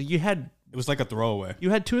 like you had It was like a throwaway.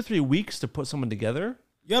 2 or 3 weeks to put someone together.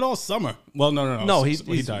 You had all summer. Well, no. No, he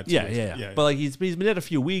he died. Yeah. But like he's been dead a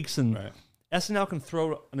few weeks, and Right. SNL can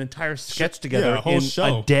throw an entire sketch together a whole in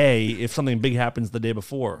show. a day if something big happens the day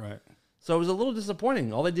before. Right. So it was a little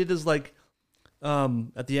disappointing. All they did is like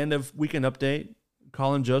at the end of Weekend Update,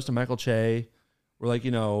 Colin Jost and Michael Che were like,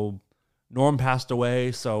 Norm passed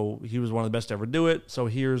away, so he was one of the best to ever do it. So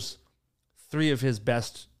here's 3 of his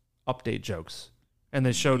best update jokes. And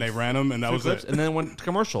they showed And they ran him, and that 3 was clips, it. and then it went to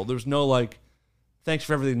commercial. There was no like, thanks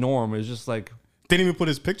for everything, Norm. It was just like, Didn't even put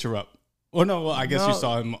his picture up. Or no, well, I guess you No,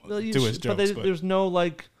 saw him well, you do his should- jokes. but there's no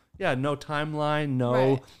like, no timeline, no.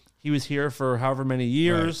 Right. He was here for however many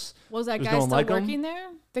years. Was that There's guy no one still like him? working there?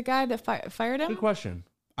 The guy that fired him? Good question.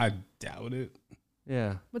 I doubt it.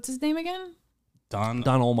 Yeah, What's his name again? Don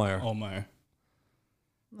Don Ohlmeyer. Ohlmeyer.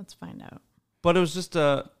 Let's find out. But it was just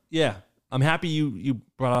I'm happy you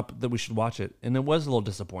brought up that we should watch it, and it was a little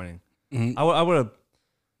disappointing. Mhm. I would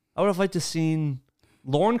have liked to seen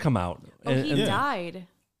Lorne come out. Oh, he Yeah. died.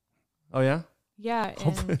 Oh yeah. Yeah,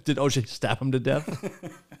 in Did OJ stab him to death?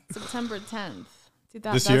 September 10th,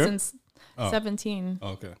 This year? 2017.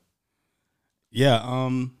 Okay. Yeah.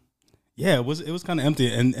 Yeah. It was kind of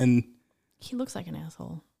empty, and He looks like an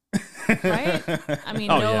asshole, right? I mean,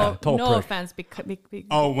 Oh, no, yeah, total no prick. offense. Because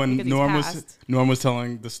when he's passed. Norm was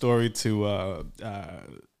telling the story to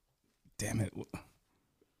damn it,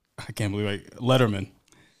 I can't believe Letterman.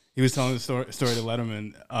 He was telling the story to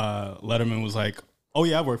Letterman. Letterman was like, "Oh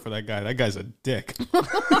yeah, I work for that guy. That guy's a dick."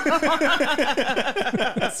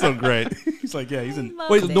 That's so great. He's like, "Yeah, he's an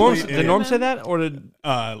Wait, David Norm, Letterman. did Norm say that, or did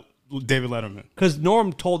David Letterman." because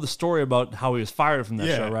Norm told the story about how he was fired from that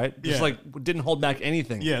Yeah, show, right? Just yeah. like didn't hold back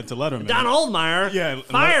anything. Yeah, to Letterman. Don Ohlmeyer Yeah,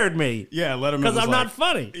 fired me Yeah, Letterman because was I'm like, not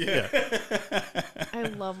funny. Yeah. I I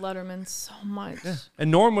love Letterman so much.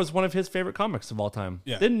 And Norm was one of his favorite comics of all time.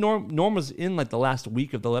 Yeah. Then Norm was in like the last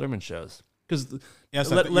week of the Letterman shows because Yes,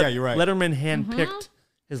 yeah, you're right. Letterman handpicked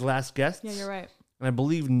his last guests. Yeah, you're right. And I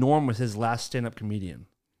believe Norm was his last stand-up comedian.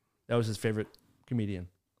 That was his favorite comedian.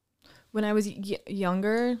 When I was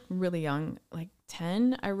younger, really young, like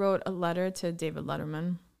 10, I wrote a letter to David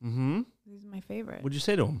Letterman. Mm-hmm. He's my favorite. What'd you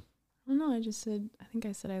say to him? I don't know. I just said, I think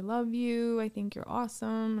I said, I love you. I think you're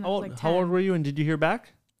awesome. And I How was old, like how old 10. were you, and did you hear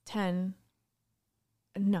back? 10.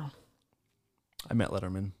 No. I met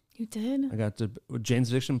Letterman. You did? I got to Jane's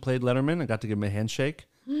Addiction played Letterman. I got to give him a handshake,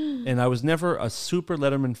 and I was never a super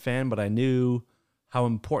Letterman fan, but I knew how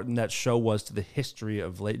important that show was to the history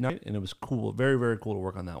of late night, and it was cool, very very cool to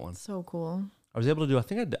work on that one. So cool. I was able to do. I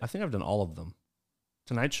think I've done all of them: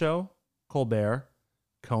 Tonight Show, Colbert,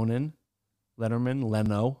 Conan, Letterman,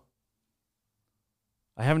 Leno.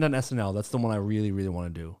 I haven't done SNL. That's the one I really really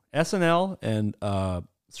want to do. SNL and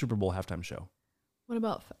Super Bowl halftime show. What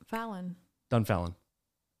about Fallon? Done Fallon.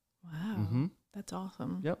 Wow. Mm-hmm. That's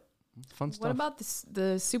awesome. Yep. Fun stuff. What about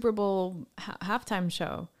the Super Bowl halftime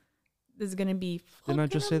show? This is going to be Didn't I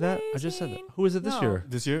just say that? I just said that. Who is it this No. year?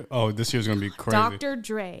 This year? Oh, this year's gonna be crazy. Dr.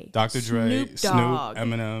 Dre. Dr. Dre, Snoop Snoop, Dogg.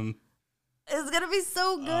 Eminem. It's going to be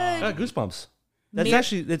so good. I got goosebumps. That's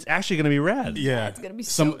Mir- actually going to be rad. Yeah, it's gonna be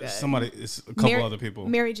so good. Somebody, it's a couple other people.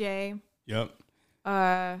 Mary J. Yep.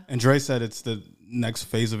 Uh, And Dre said it's the next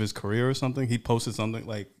phase of his career or something. He posted something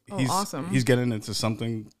like he's awesome. He's getting into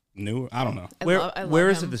something new. I don't know. I Where love where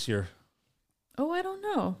is him. it this year? Oh, I don't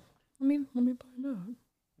know. Let me find out.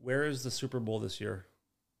 Where is the Super Bowl this year?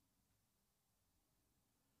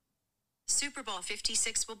 Super Bowl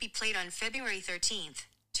 56 will be played on February 13th,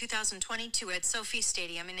 2022 at Sophie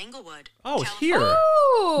Stadium in Inglewood. Oh, it's California. here.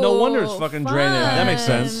 Oh, No wonder it's fucking Dre there. That makes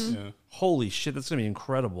fun. sense. Yeah. Holy shit, that's going to be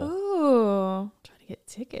incredible. Ooh, try to get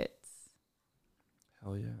tickets.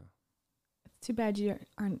 Hell yeah. It's too bad you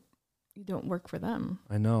don't work for them.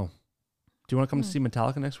 I know. Do you want to come see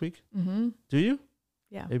Metallica next week? Mm-hmm. Do you?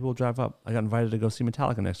 Yeah. Maybe we'll drive up. I got invited to go see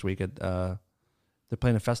Metallica next week at they're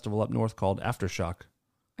playing a festival up north called Aftershock.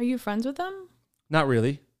 Are you friends with them? Not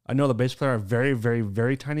really. I know the bass player a very, very,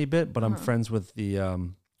 very tiny bit, but I'm friends with the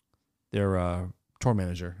their tour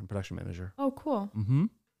manager and production manager. Oh, cool. Mm-hmm.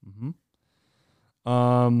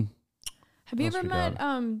 Mm-hmm. Have you else ever we met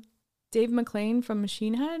got? Dave McClain from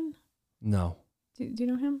Machine Head? No. Do you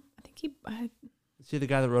know him? I think Is he the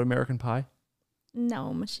guy that wrote American Pie?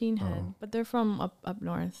 no, Machine Head, Oh. but they're from up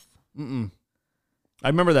north. Mm-mm. I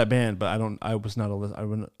remember that band, but I was not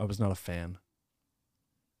a fan.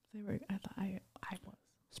 They were. I thought I was.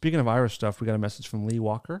 Speaking of Irish stuff, we got a message from Lee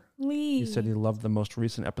Walker. Lee. He said he loved the most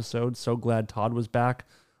recent episode. So glad Todd was back.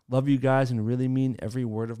 Love you guys and really mean every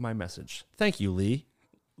word of my message. Thank you, Lee.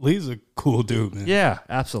 Lee's a cool dude, man. Yeah,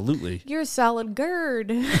 absolutely. You're a solid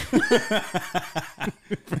gird.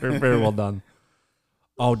 Very, very well done.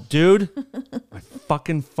 Oh, dude, my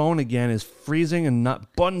fucking phone again is freezing and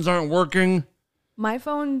buttons aren't working. My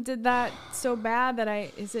phone did that so bad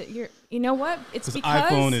that you know what? It's Because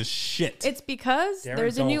because iPhone is shit. It's because Darren,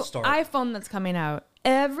 there's a don't new start. iPhone that's coming out.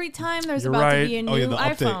 Every time there's You're about right. to be a new Oh, yeah, the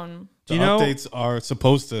update. iPhone. The you know- updates are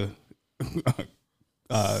supposed to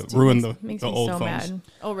ruin the Makes old me so phones. mad.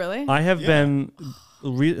 Oh, really? I have been,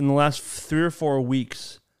 in the last 3 or 4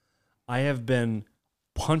 weeks, I have been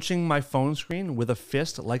punching my phone screen with a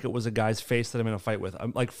fist like it was a guy's face that I'm in a fight with.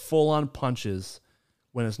 I'm like full on punches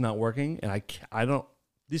when it's not working. And I don't,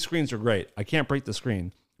 these screens are great. I can't break the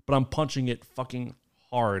screen, but I'm punching it fucking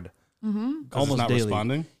hard. Mm-hmm. 'Cause it's not daily.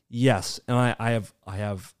 responding. Yes. And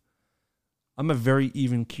I'm a very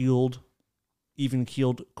even-keeled,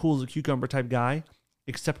 cool as a cucumber type guy,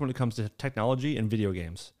 except when it comes to technology and video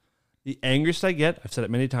games. The angriest I get, I've said it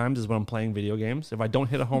many times, is when I'm playing video games. If I don't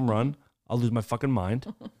hit a home run, I'll lose my fucking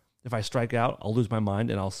mind. If I strike out, I'll lose my mind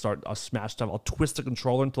and I'll smash stuff. I'll twist the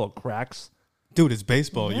controller until it cracks. Dude, it's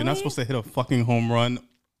baseball. You're not Really? supposed to hit a fucking home run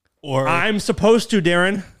or I'm supposed to,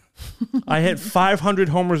 Darren. I hit 500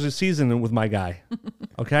 homers a season with my guy.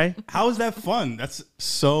 Okay? how is that fun? That's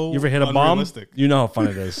so You ever hit a bomb? unrealistic. You know how fun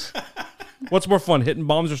it is. What's more fun, hitting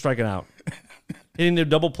bombs or striking out? Hitting a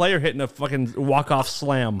double play or hitting a fucking walk-off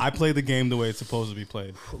slam? I play the game the way it's supposed to be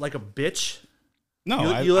played. Like a bitch?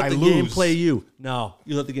 No, You let I the lose. game play you. No,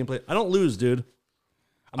 you let the game play. I don't lose, dude.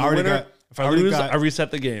 I'm I a already winner. got- If I already lose, got- I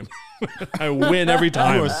reset the game. I win every You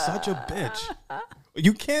time. are such a bitch.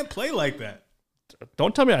 You can't play like that.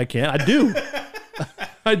 Don't tell me I can't. I do.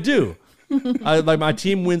 I do. Like my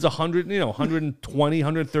team wins 120,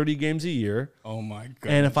 130 games a year. Oh my god.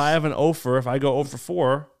 And if I have an 0 for, if I go 0 for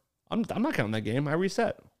 4, I'm not counting that game. I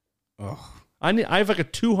reset. I have like a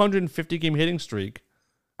 250 game hitting streak.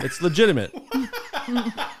 It's legitimate.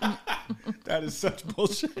 That is such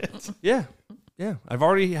bullshit. Yeah. I've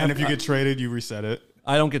already. And if you get traded, you reset it.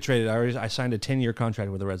 I don't get traded. I signed a 10-year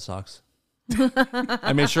contract with the Red Sox.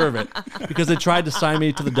 I made sure of it because they tried to sign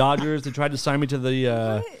me to the Dodgers. They tried to sign me to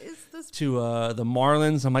the the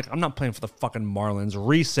Marlins. I'm like, I'm not playing for the fucking Marlins.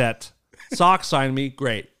 Reset. Sox signed me.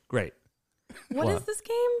 Great. What is this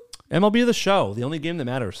game? MLB The Show, the only game that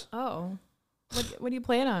matters. Oh, what do you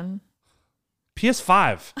play it on?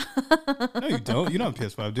 PS5. No, you don't. You don't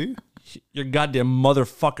have PS5, do you? You're goddamn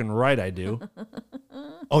motherfucking right, I do.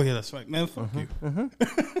 Oh, yeah, that's right. Man, fuck you.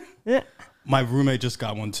 Yeah. My roommate just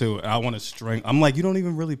got one, too. And I want to string. I'm like, you don't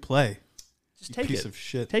even really play. Just You take piece it. of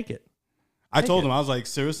shit. Take it. I told him, I was like,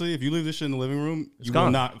 seriously, if you leave this shit in the living room, you will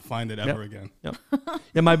gone. not find it ever again. Yep.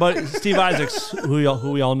 Yeah, my buddy Steve Isaacs, who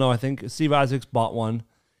we all know, I think Steve Isaacs bought one,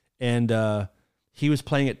 and he was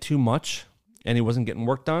playing it too much, and he wasn't getting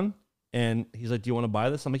work done. And he's like, "Do you want to buy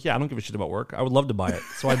this?" I'm like, "Yeah, I don't give a shit about work. I would love to buy it."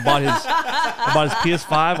 So I bought his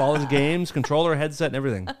PS5, all his games, controller, headset, and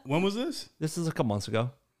everything. When was this? This is a couple months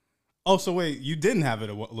ago. Oh, so wait, you didn't have it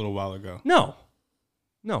a little while ago. No.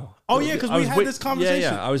 Oh, yeah, because I we was had this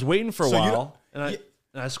conversation. Yeah, I was waiting for a So you while, and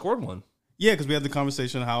I scored one. Yeah, because we had the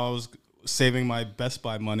conversation how I was saving my Best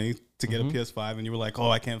Buy money to get a PS5, and you were like,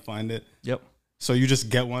 "Oh, I can't find it." Yep. So you just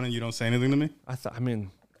get one and you don't say anything to me? I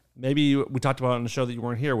mean, maybe we talked about it on the show that you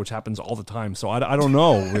weren't here, which happens all the time. So I don't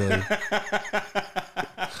know, really.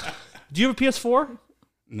 Do you have a PS4?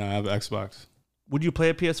 No, I have an Xbox. Would you play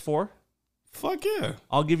a PS4? Fuck yeah!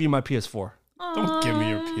 I'll give you my PS4. Don't give me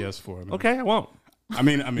your PS4. Man. Okay, I won't. I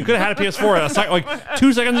mean, You could have had a PS4 like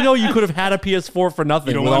 2 seconds ago. You could have had a PS4 for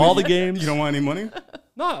nothing with all the games. You don't want any money?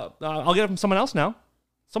 No, I'll get it from someone else now.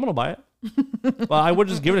 Someone will buy it. Well, I would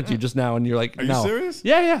just give it to you just now, and you're like, Are you no. serious?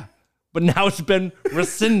 Yeah. But now it's been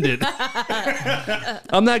rescinded.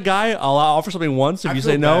 I'm that guy. I'll offer something once. If I you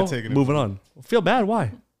feel say no, bad taking it moving from on. Feel bad?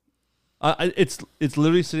 Why? It's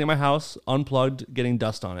literally sitting in my house, unplugged, getting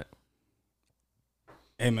dust on it.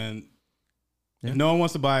 Hey, man. Yeah. If no one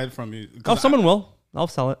wants to buy it from you, Oh, someone will. I'll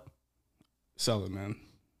sell it. sell it, man.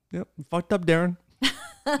 Yep. Fucked up, Darren.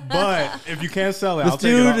 But if you can't sell it, This I'll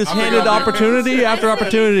take it. dude is handed opportunity after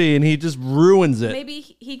opportunity, and he just ruins it. Maybe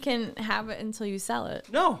he can have it until you sell it.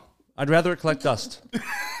 No, I'd rather it collect dust.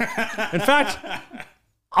 In fact,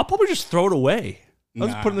 I'll probably just throw it away. I'll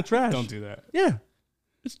just put it in the trash. Don't do that. Yeah,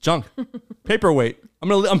 it's junk, paperweight. I'm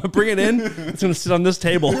gonna bring it in. It's gonna sit on this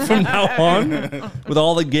table from now on with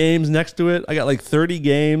all the games next to it. I got like 30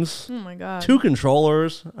 games, Oh my god. 2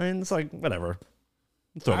 controllers. I mean, it's like whatever.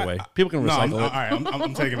 Throw it away. People can recycle All it. right,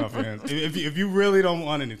 I'm taking it off your hands. If you really don't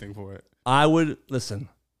want anything for it, I would listen.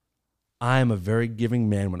 I am a very giving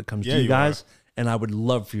man when it comes to you you guys, and I would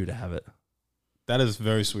love for you to have it. that is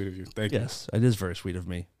very sweet of you. Thank you. Yes, it is very sweet of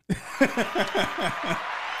me.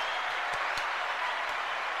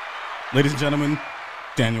 Ladies and gentlemen,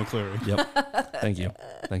 Daniel Cleary. Yep. Thank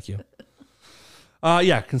you.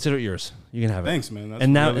 Yeah, consider it yours. You can have it. Thanks, man. That's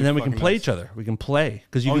and really then we can fucking play nice. each other. We can play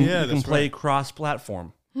because you Oh, can, yeah, you can that's play right.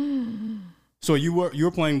 cross-platform. So you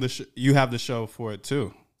were playing you have the show for it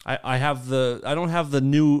too. I don't have the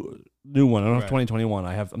new one. I don't have Right. 2021.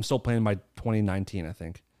 I'm still playing my 2019. I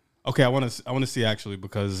think. Okay, I want to see actually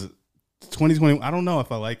because 2020. I don't know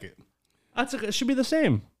if I like it. It should be the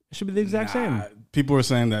same. It should be the exact same. People are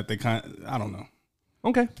saying that they I don't know.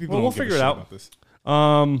 Okay. People Well, we'll don't give a figure it shit out. about this.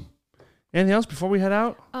 Anything else before we head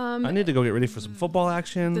out? I need to go get ready for some football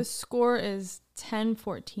action. The score is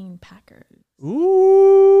 10-14 Packers.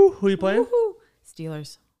 Ooh, who are you playing? Woohoo.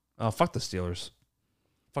 Steelers. Oh, fuck the Steelers.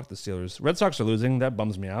 Fuck the Steelers. Red Sox are losing. That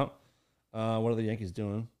bums me out. What are the Yankees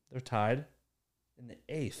doing? They're tied in the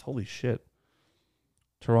 8th. Holy shit.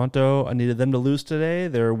 Toronto, I needed them to lose today.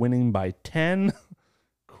 They're winning by 10.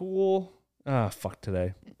 Cool. Fuck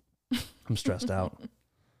today. I'm stressed out.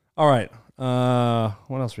 All right.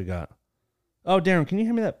 What else we got? Oh, Darren, can you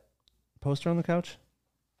hand me that poster on the couch,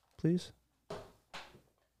 please?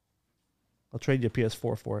 I'll trade you a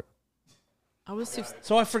PS4 for it. I was too.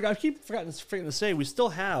 So I keep forgetting to say we still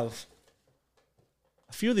have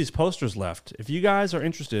a few of these posters left. If you guys are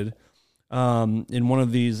interested in one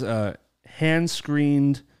of these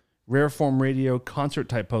hand-screened Rareform Radio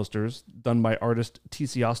concert-type posters done by artist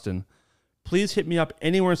TC Austin, please hit me up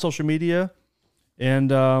anywhere on social media, and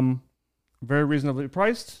very reasonably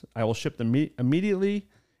priced. I will ship them immediately,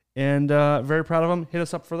 and very proud of them. Hit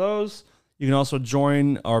us up for those. You can also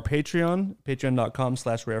join our Patreon,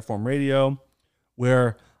 patreon.com/rareformradio,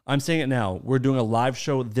 where I'm saying it now. We're doing a live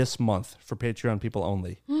show this month for Patreon people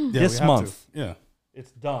only. Yeah, This we have month. to. Yeah.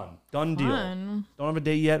 It's done. Done deal. Fun. Don't have a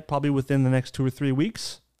date yet. Probably within the next 2 or 3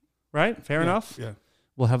 weeks. Right? Fair enough? Yeah.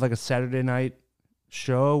 We'll have like a Saturday night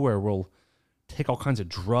show where we'll take all kinds of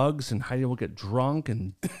drugs, and Heidi will get drunk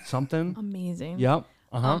and something. Amazing. Yep.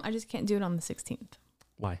 I just can't do it on the 16th.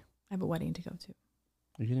 Why? I have a wedding to go to.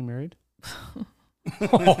 Are you getting married?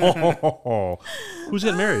 Who's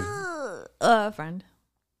getting married? A friend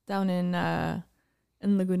down in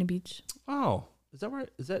Laguna Beach. Oh, is that where?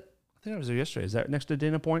 Is that? I think I was there yesterday. Is that next to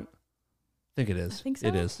Dana Point? I think it is. I think so.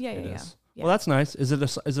 It is. Yeah, It yeah, is. yeah. Well, that's nice. Is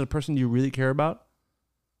it a person you really care about?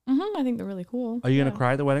 I think they're really cool. Are you gonna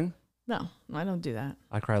cry at the wedding? No, I don't do that.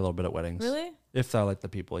 I cry a little bit at weddings. Really? If I like the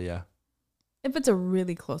people, yeah. If it's a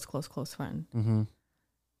really close friend. Mm-hmm.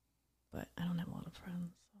 But I don't have a lot of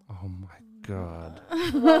friends. Oh my god.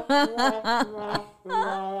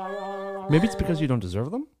 Maybe it's because you don't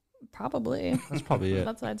deserve them. Probably. That's probably it.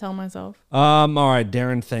 That's what I tell myself. All right,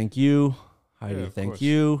 Darren. Thank you. Heidi, Yeah, of thank course.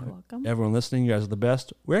 you. You're welcome. Everyone listening, you guys are the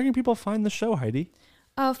best. Where can people find the show, Heidi?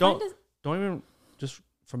 Don't even just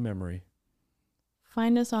from memory.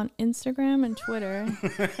 Find us on Instagram and Twitter.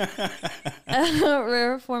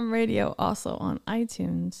 Rare Form Radio, also on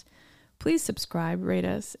iTunes. Please subscribe, rate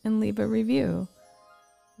us, and leave a review.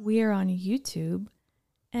 We are on YouTube,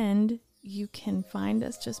 and you can find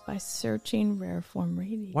us just by searching Rare Form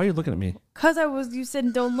Radio. Why are you looking at me? Because you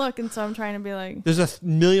said don't look, and so I'm trying to be like, There's a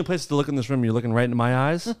million places to look in this room. You're looking right into my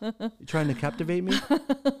eyes. You trying to captivate me?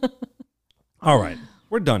 All right.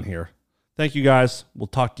 We're done here. Thank you, guys. We'll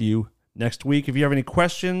talk to you next week. If you have any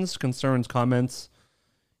questions, concerns, comments,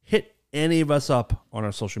 hit any of us up on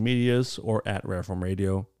our social medias or at Rareform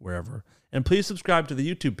Radio, wherever. And please subscribe to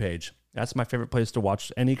the YouTube page. That's my favorite place to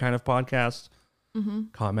watch any kind of podcast.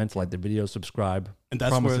 Comment, like the video, subscribe. And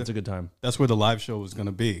that's Promise where it's a good time. That's where the live show is going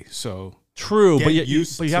to be. So True, Get but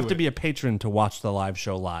used you have to to it. be a patron to watch the live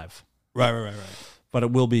show live. right. But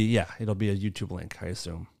it will be, yeah, it'll be a YouTube link, I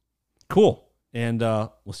assume. Cool. And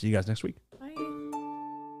we'll see you guys next week. bye.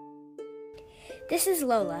 This is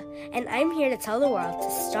Lola, and I'm here to tell the world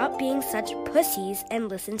to stop being such pussies and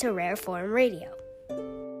listen to Rare Form Radio.